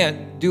if you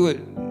can't, do it.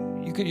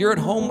 You're at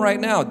home right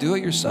now, do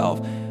it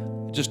yourself.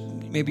 Just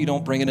maybe you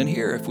don't bring it in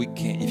here if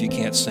you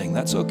can't sing.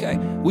 That's okay.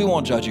 We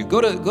won't judge you.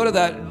 Go to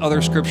that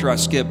other scripture I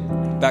skipped,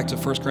 back to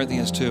 1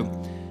 Corinthians 2.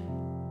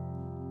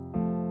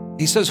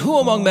 He says, who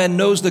among men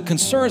knows the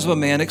concerns of a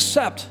man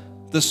except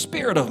the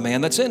spirit of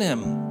man that's in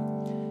him?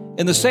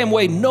 In the same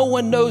way, no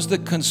one knows the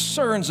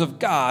concerns of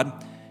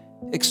God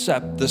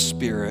except the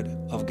Spirit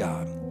of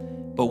God.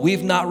 But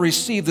we've not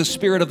received the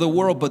spirit of the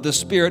world, but the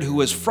Spirit who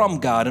is from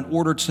God, in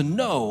order to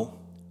know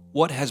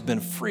what has been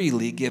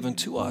freely given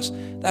to us.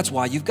 That's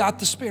why you've got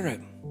the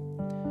Spirit.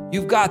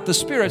 You've got the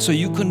Spirit so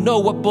you can know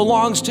what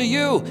belongs to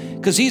you,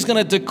 because He's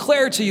going to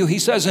declare to you. He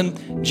says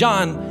in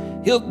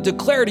John, He'll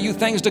declare to you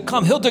things to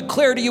come. He'll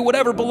declare to you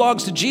whatever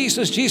belongs to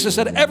Jesus. Jesus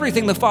said,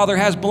 everything the Father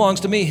has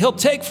belongs to me. He'll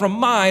take from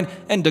mine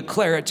and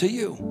declare it to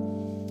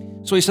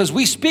you. So He says,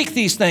 we speak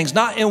these things,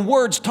 not in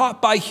words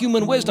taught by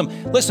human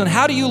wisdom. Listen,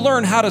 how do you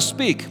learn how to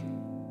speak?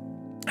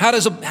 How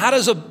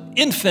does an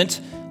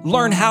infant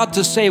learn how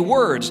to say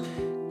words?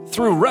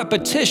 Through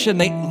repetition,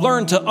 they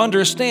learn to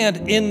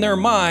understand in their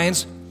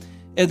minds,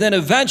 and then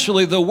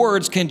eventually the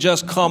words can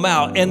just come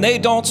out, and they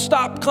don't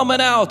stop coming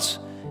out.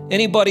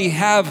 Anybody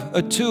have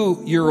a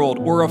 2-year-old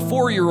or a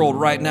 4-year-old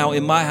right now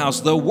in my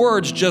house? The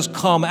words just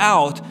come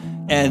out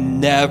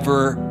and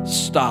never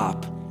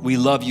stop. We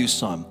love you,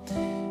 son.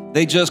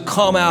 They just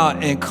come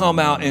out and come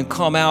out and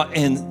come out,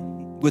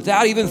 and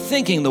without even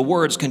thinking, the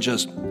words can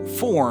just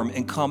form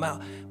and come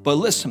out. But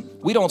listen,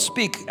 we don't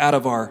speak out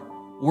of our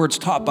words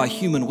taught by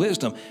human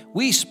wisdom.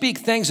 We speak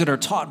things that are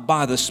taught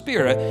by the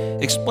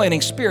Spirit, explaining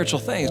spiritual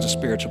things to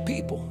spiritual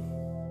people.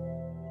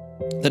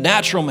 The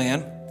natural man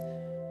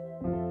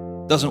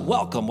doesn't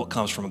welcome what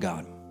comes from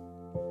God.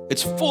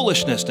 It's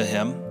foolishness to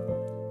him.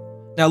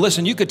 Now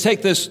listen, you could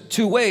take this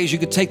two ways. You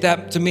could take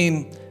that to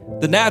mean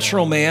the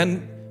natural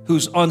man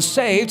who's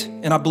unsaved,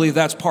 and I believe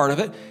that's part of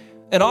it,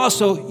 and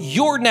also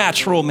your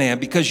natural man,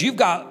 because you've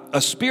got a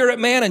spirit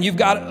man and you've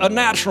got a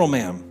natural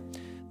man.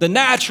 The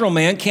natural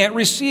man can't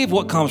receive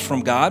what comes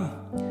from God,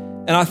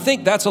 and I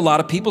think that's a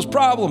lot of people's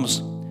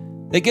problems.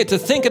 They get to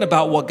thinking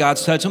about what God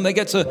said to them. They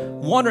get to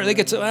wonder, they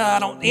get to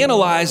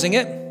analyzing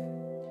it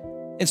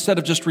instead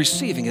of just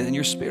receiving it in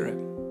your spirit.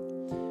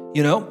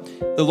 You know,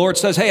 the Lord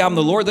says, hey, I'm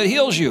the Lord that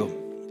heals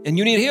you, and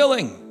you need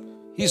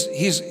healing.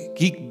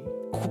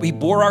 He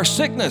bore our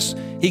sickness.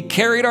 He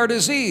carried our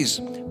disease.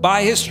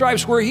 By His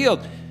stripes we're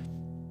healed.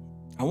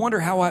 I wonder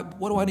what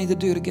do I need to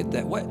do to get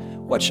that?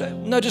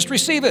 No, just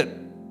receive it.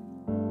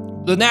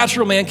 The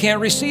natural man can't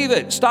receive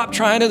it. Stop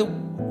trying to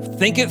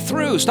think it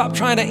through. Stop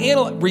trying to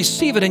analyze.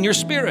 Receive it in your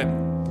spirit.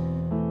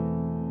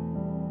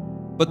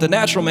 But the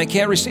natural man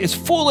can't receive. It's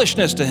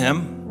foolishness to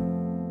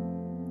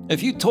him.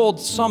 If you told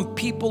some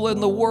people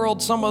in the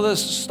world some of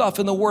this stuff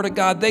in the Word of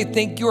God, they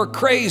think you're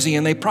crazy,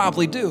 and they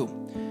probably do,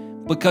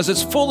 because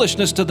it's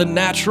foolishness to the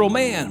natural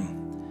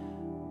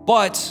man.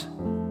 But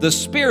the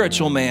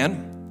spiritual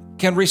man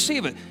can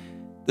receive it.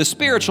 The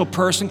spiritual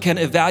person can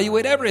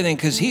evaluate everything,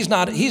 because he's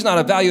not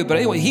evaluated, but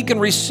anyway, he can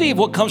receive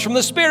what comes from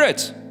the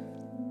Spirit.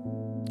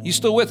 You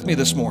still with me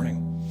this morning?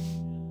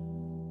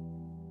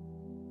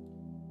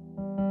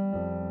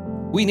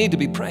 We need to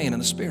be praying in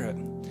the Spirit.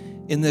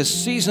 In this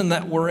season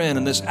that we're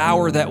in this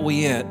hour that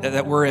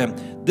we're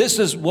in, this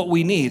is what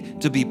we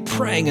need, to be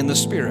praying in the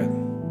Spirit.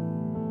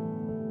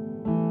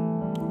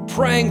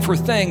 Praying for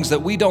things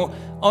that we don't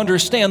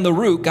understand the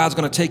root. God's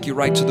going to take you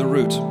right to the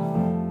root.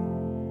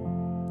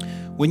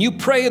 When you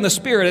pray in the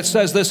Spirit, it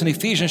says this in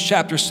Ephesians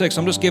chapter 6.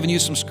 I'm just giving you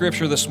some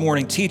scripture this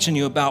morning, teaching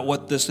you about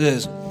what this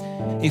is.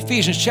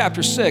 Ephesians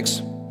chapter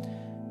 6,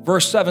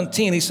 verse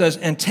 17, he says,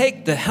 and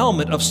take the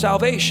helmet of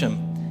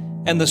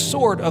salvation and the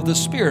sword of the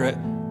Spirit,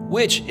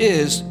 which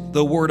is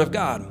the word of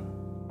God.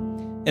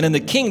 And in the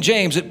King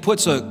James, it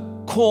puts a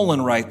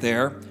colon right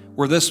there,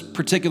 where this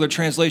particular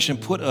translation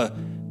put a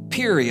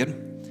period.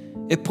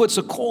 It puts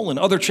a colon.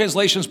 Other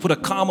translations put a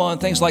comma and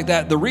things like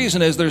that. The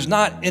reason is there's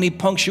not any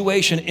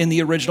punctuation in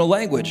the original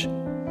language.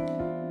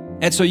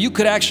 And so you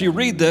could actually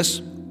read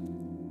this,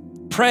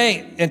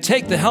 pray and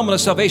take the helmet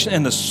of salvation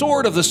and the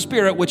sword of the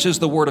Spirit, which is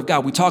the word of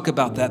God. We talk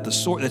about that. The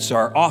sword, it's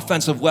our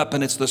offensive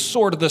weapon. It's the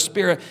sword of the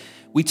Spirit.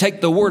 We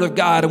take the word of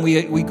God and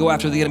we go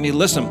after the enemy.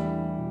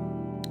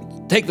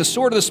 Listen, take the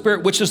sword of the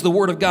Spirit, which is the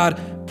word of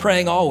God,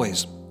 praying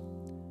always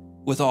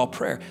with all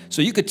prayer.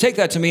 So you could take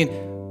that to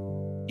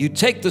mean you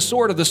take the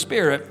sword of the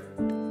Spirit,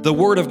 the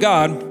word of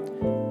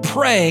God,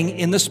 praying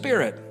in the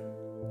Spirit.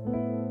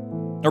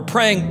 Or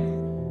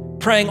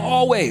praying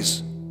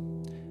always.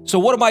 So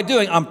what am I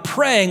doing? I'm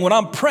praying. When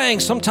I'm praying,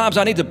 sometimes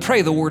I need to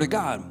pray the word of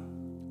God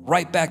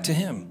right back to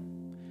him.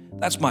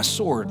 That's my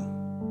sword.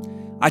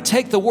 I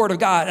take the word of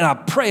God and I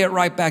pray it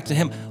right back to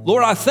him.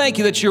 Lord, I thank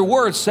you that your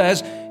word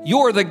says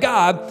you're the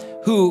God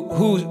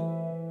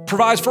who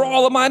provides for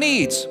all of my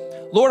needs.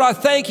 Lord, I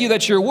thank you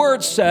that your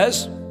word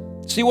says,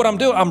 see what I'm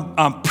doing?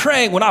 I'm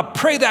praying. When I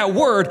pray that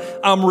word,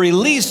 I'm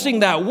releasing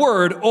that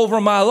word over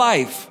my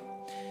life.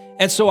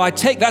 And so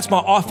that's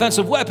my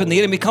offensive weapon. The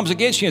enemy comes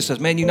against you and says,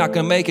 man, you're not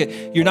going to make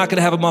it. You're not going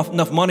to have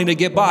enough money to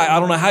get by. I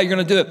don't know how you're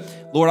going to do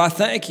it. Lord, I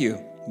thank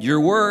you. Your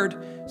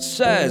word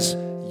says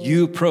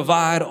you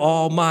provide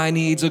all my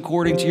needs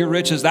according to your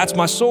riches. That's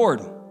my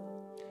sword.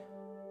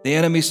 The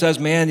enemy says,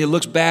 man, it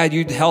looks bad.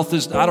 Your health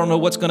is, I don't know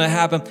what's going to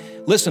happen.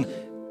 Listen,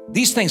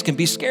 these things can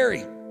be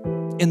scary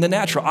in the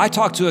natural. I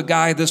talked to a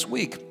guy this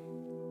week.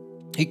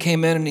 He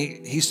came in and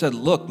he said,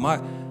 look, my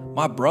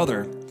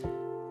brother,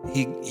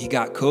 he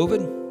got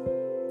COVID.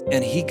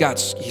 And he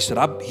said,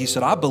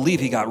 I believe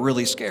he got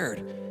really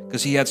scared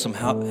because he had some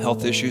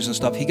health issues and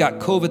stuff. He got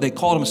COVID. They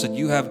called him and said,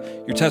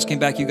 your test came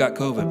back, you got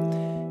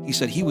COVID. He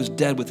said he was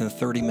dead within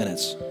 30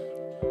 minutes.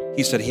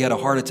 He said he had a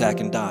heart attack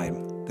and died.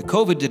 The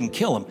COVID didn't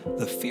kill him.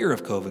 The fear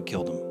of COVID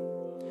killed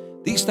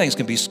him. These things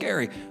can be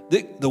scary.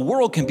 The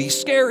world can be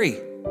scary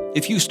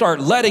if you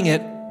start letting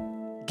it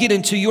get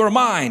into your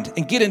mind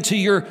and get into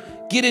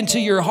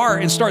your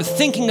heart and start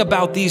thinking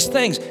about these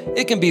things.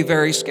 It can be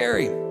very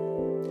scary.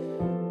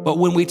 But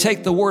when we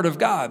take the word of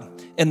God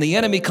and the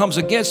enemy comes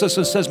against us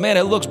and says, man,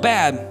 it looks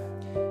bad.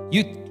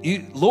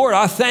 Lord,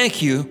 I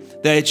thank you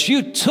that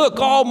you took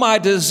all my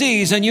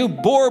disease and you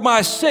bore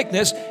my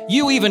sickness.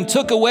 You even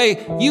took away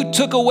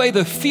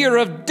the fear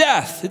of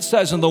death. It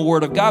says in the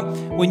word of God,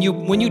 when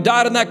you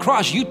died on that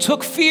cross, you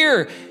took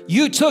fear,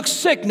 you took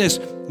sickness,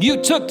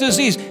 you took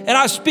disease. And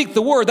I speak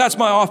the word, that's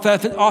my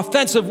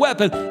offensive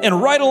weapon. And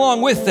right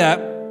along with that,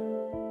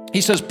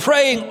 he says,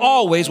 praying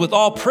always with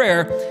all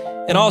prayer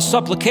and all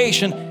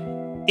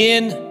supplication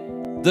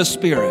in the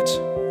Spirit.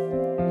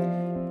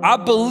 I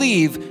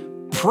believe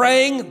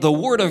praying the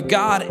word of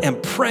God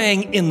and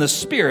praying in the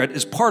Spirit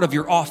is part of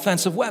your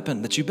offensive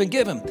weapon that you've been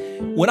given.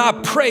 When I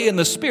pray in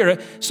the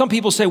Spirit, some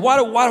people say, why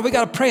do we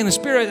got to pray in the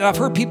Spirit? And I've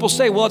heard people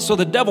say, well, it's so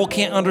the devil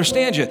can't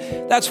understand you.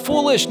 That's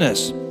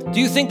foolishness. Do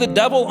you think the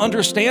devil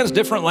understands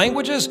different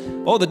languages?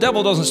 Oh, the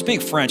devil doesn't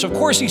speak French. Of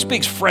course he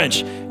speaks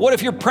French. What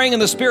if you're praying in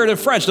the Spirit in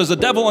French? Does the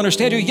devil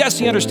understand you? Yes,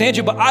 he understands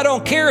you, but I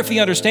don't care if he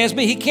understands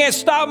me. He can't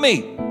stop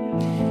me.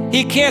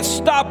 He can't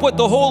stop what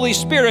the Holy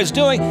Spirit is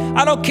doing.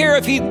 I don't care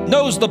if he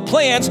knows the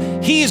plans.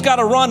 He's got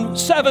to run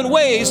 7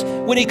 ways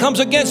when he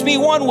comes against me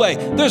 1 way.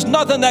 There's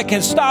nothing that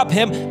can stop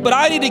him, but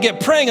I need to get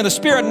praying in the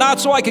Spirit, not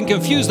so I can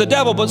confuse the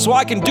devil, but so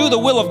I can do the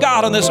will of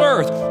God on this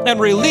earth and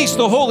release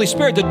the Holy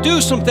Spirit to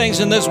do some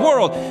things in this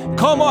world.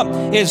 Come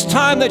on. It's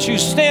time that you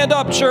stand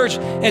up, church,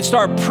 and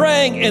start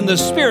praying in the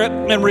Spirit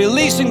and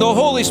releasing the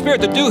Holy Spirit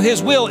to do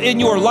his will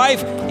in your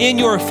life, in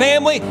your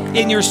family,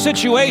 in your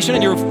situation,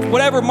 in your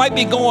whatever might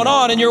be going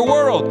on in your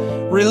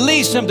world.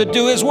 Release him to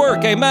do his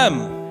work.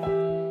 Amen.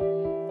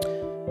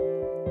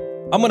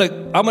 I'm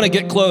gonna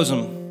get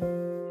closing.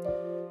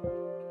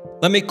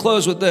 Let me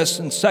close with this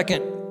in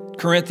 2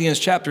 Corinthians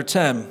chapter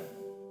 10,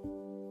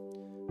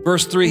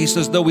 verse 3. He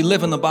says, though we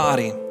live in the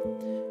body,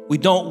 we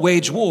don't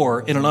wage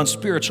war in an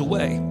unspiritual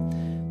way.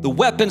 The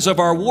weapons of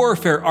our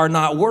warfare are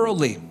not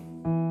worldly,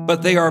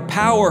 but they are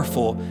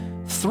powerful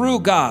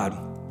through God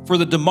for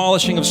the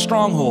demolishing of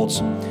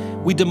strongholds.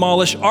 We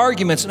demolish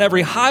arguments and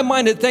every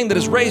high-minded thing that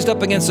is raised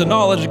up against the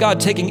knowledge of God,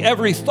 taking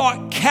every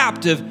thought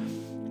captive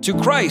to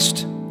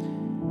Christ.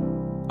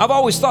 I've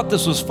always thought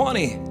this was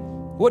funny.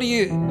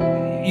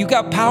 You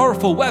got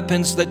powerful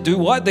weapons that do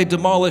what? They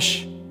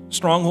demolish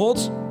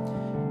strongholds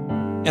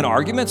and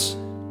arguments.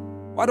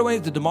 Why do I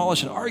need to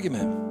demolish an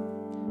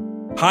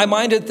argument?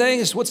 High-minded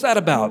things, what's that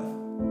about?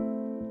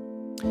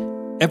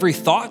 Every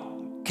thought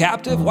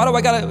captive? Why do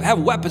I gotta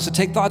have weapons to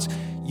take thoughts?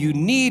 You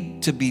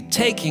need to be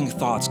taking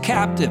thoughts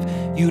captive.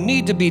 You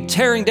need to be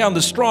tearing down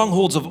the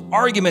strongholds of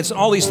arguments and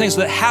all these things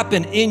that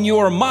happen in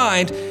your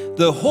mind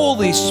the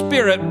Holy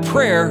Spirit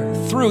prayer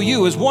through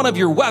you is one of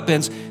your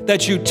weapons,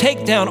 that you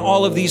take down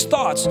all of these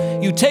thoughts.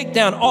 You take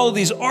down all of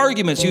these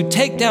arguments. You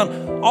take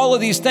down all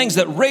of these things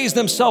that raise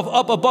themselves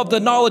up above the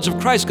knowledge of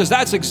Christ, because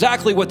that's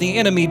exactly what the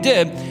enemy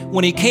did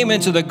when he came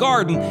into the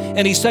garden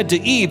and he said to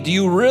Eve,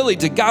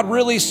 did God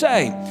really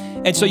say?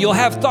 And so you'll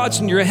have thoughts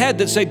in your head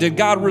that say, did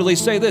God really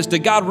say this?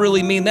 Did God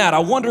really mean that? I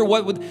wonder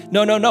what would,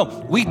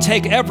 no. We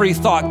take every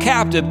thought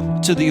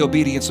captive to the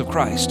obedience of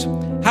Christ.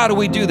 How do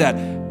we do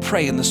that?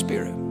 Pray in the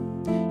Spirit.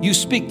 You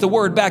speak the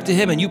word back to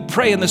him and you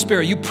pray in the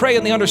Spirit. You pray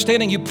in the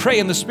understanding, you pray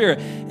in the Spirit.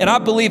 And I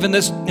believe in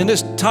this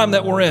time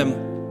that we're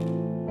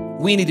in,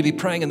 we need to be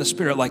praying in the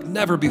Spirit like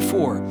never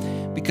before,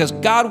 because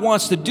God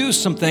wants to do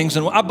some things.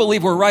 And I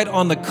believe we're right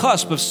on the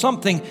cusp of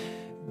something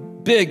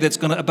big that's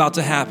about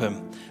to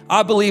happen.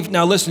 I believe,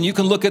 now listen, you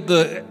can look at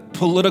the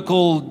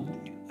political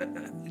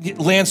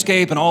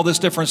landscape and all this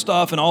different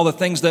stuff and all the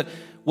things that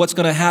what's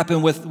going to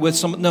happen with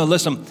some, no,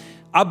 listen,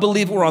 I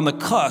believe we're on the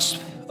cusp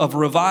of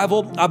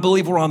revival. I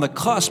believe we're on the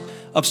cusp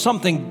of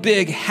something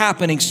big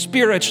happening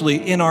spiritually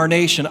in our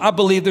nation. I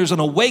believe there's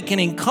an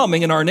awakening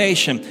coming in our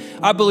nation.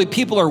 I believe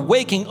people are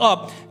waking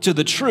up to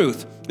the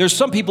truth. There's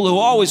some people who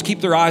always keep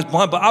their eyes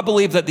blind, but I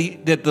believe that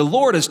the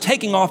Lord is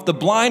taking off the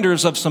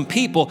blinders of some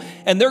people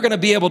and they're going to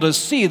be able to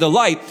see the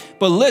light.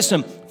 But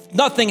listen,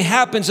 nothing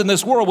happens in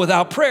this world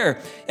without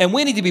prayer. And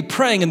we need to be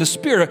praying in the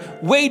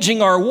Spirit,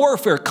 waging our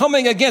warfare,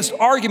 coming against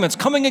arguments,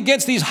 coming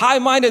against these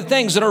high-minded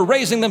things that are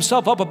raising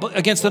themselves up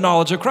against the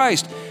knowledge of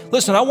Christ.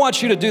 Listen, I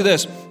want you to do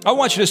this. I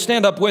want you to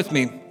stand up with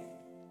me.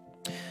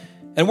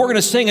 And we're going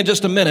to sing in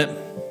just a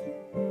minute.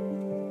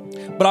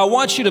 But I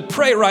want you to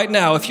pray right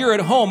now. If you're at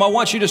home, I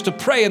want you just to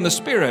pray in the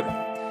Spirit.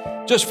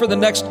 Just for the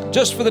next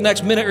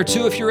minute or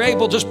two, if you're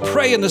able, just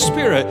pray in the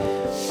Spirit.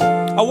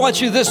 I want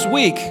you this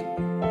week,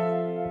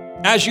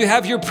 as you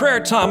have your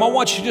prayer time, I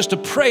want you just to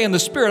pray in the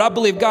Spirit. I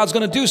believe God's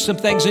going to do some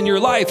things in your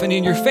life and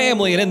in your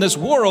family and in this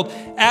world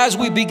as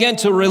we begin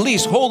to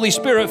release Holy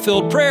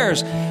Spirit-filled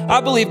prayers. I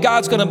believe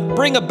God's going to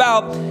bring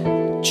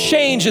about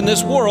change in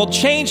this world,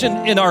 change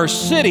in our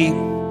city.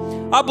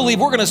 I believe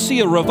we're going to see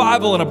a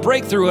revival and a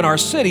breakthrough in our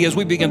city as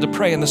we begin to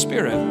pray in the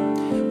Spirit.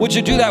 Would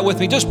you do that with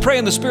me? Just pray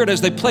in the Spirit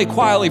as they play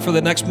quietly for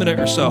the next minute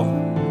or so.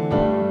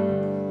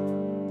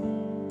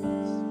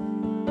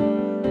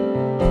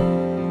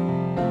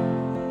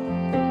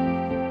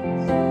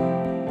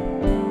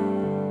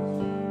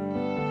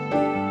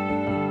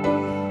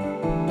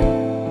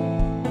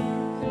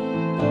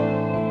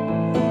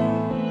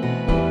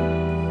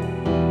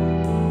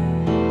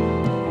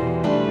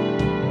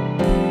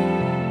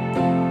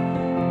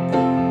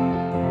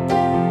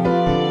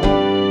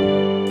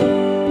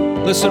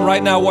 Listen,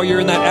 right now, while you're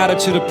in that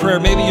attitude of prayer,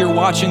 maybe you're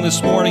watching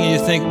this morning and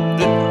you think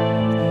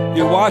that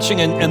you're watching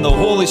and the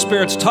Holy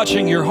Spirit's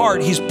touching your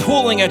heart. He's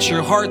pulling at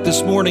your heart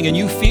this morning and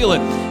you feel it.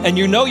 And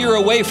you know you're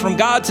away from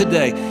God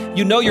today.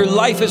 You know your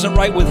life isn't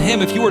right with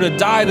Him. If you were to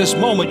die this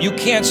moment, you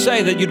can't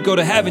say that you'd go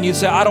to heaven. You'd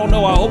say, I don't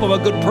know. I hope I'm a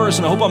good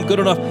person. I hope I'm good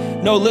enough.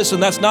 No,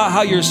 listen, that's not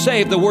how you're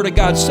saved. The Word of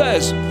God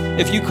says,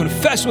 if you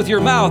confess with your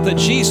mouth that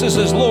Jesus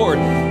is Lord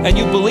and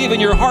you believe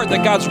in your heart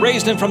that God's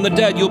raised Him from the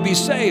dead, you'll be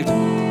saved.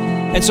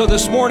 And so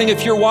this morning,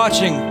 if you're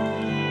watching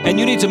and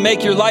you need to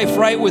make your life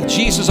right with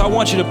Jesus, I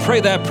want you to pray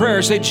that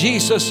prayer. Say,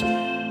 Jesus,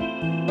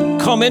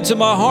 come into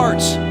my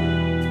heart.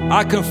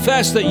 I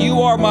confess that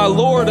you are my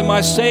Lord and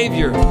my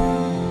Savior.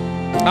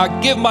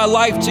 I give my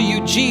life to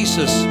you,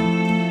 Jesus.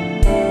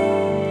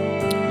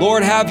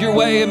 Lord, have your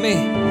way in me.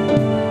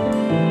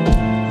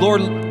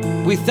 Lord,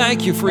 we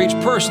thank you for each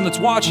person that's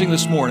watching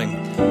this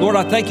morning. Lord,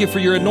 I thank you for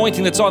your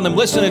anointing that's on them.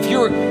 Listen, if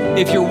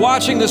you're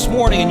watching this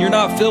morning and you're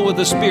not filled with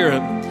the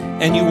Spirit,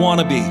 and you want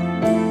to be.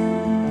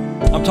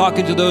 I'm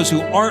talking to those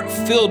who aren't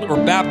filled or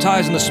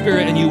baptized in the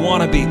Spirit and you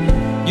want to be.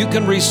 You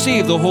can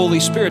receive the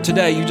Holy Spirit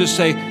today. You just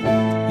say,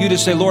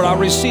 Lord, I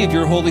receive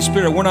your Holy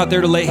Spirit. We're not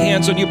there to lay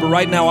hands on you, but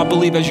right now I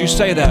believe as you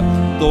say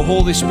that, the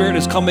Holy Spirit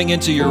is coming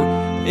into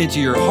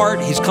your heart.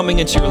 He's coming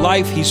into your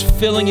life. He's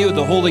filling you with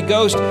the Holy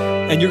Ghost,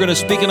 and you're going to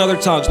speak in other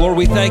tongues. Lord,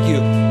 we thank you.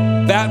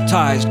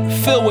 Baptized,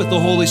 filled with the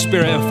Holy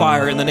Spirit and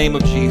fire in the name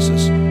of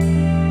Jesus.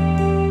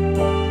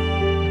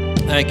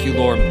 Thank you,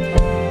 Lord.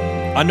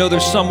 I know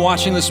there's some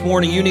watching this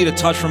morning, you need a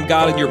touch from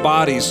God in your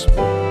bodies.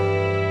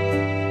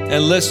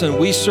 And listen,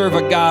 we serve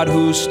a God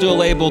who's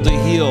still able to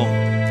heal.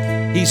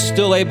 He's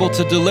still able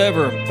to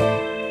deliver.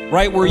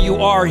 Right where you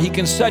are, He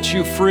can set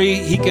you free.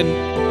 He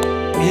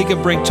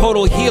can bring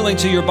total healing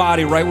to your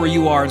body right where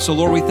you are. And so,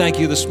 Lord, we thank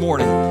you this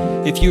morning.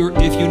 If you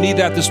need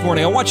that this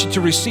morning, I want you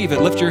to receive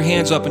it. Lift your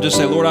hands up and just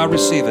say, Lord, I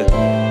receive it.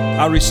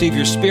 I receive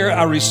your Spirit.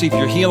 I receive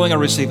your healing. I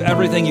receive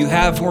everything you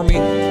have for me.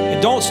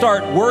 And don't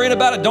start worrying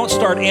about it. Don't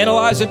start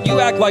analyzing. You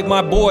act like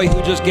my boy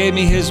who just gave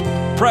me his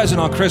present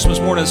on Christmas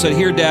morning and said,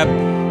 here,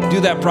 Dad,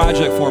 do that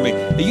project for me.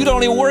 And you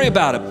don't even worry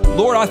about it.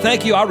 Lord, I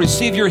thank you. I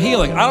receive your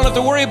healing. I don't have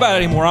to worry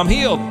about it anymore. I'm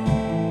healed.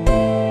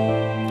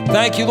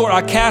 Thank you, Lord.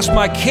 I cast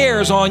my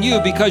cares on you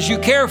because you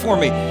care for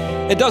me.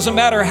 It doesn't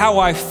matter how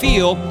I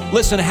feel.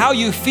 Listen, how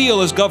you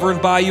feel is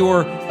governed by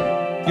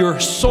your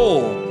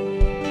soul.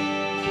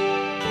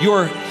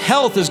 Your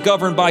health is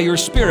governed by your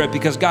spirit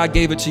because God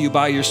gave it to you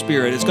by your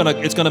spirit. It's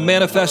gonna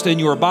manifest in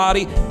your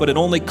body, but it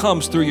only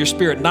comes through your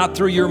spirit, not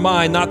through your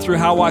mind, not through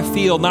how I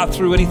feel, not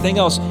through anything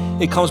else.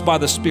 It comes by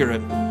the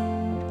Spirit.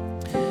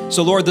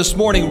 So Lord, this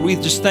morning, we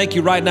just thank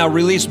you right now.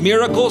 Release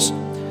miracles.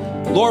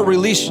 Lord,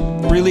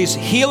 release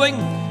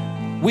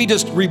healing. We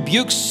just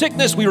rebuke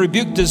sickness. We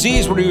rebuke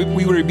disease.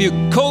 We rebuke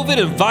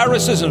COVID and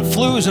viruses and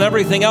flus and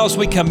everything else.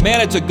 We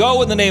command it to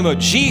go in the name of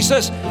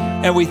Jesus.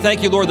 And we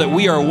thank you, Lord, that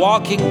we are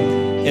walking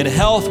in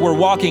health. We're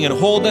walking in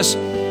wholeness.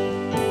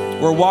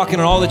 We're walking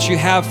in all that you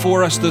have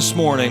for us this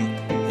morning.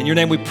 In your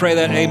name we pray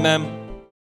that, amen.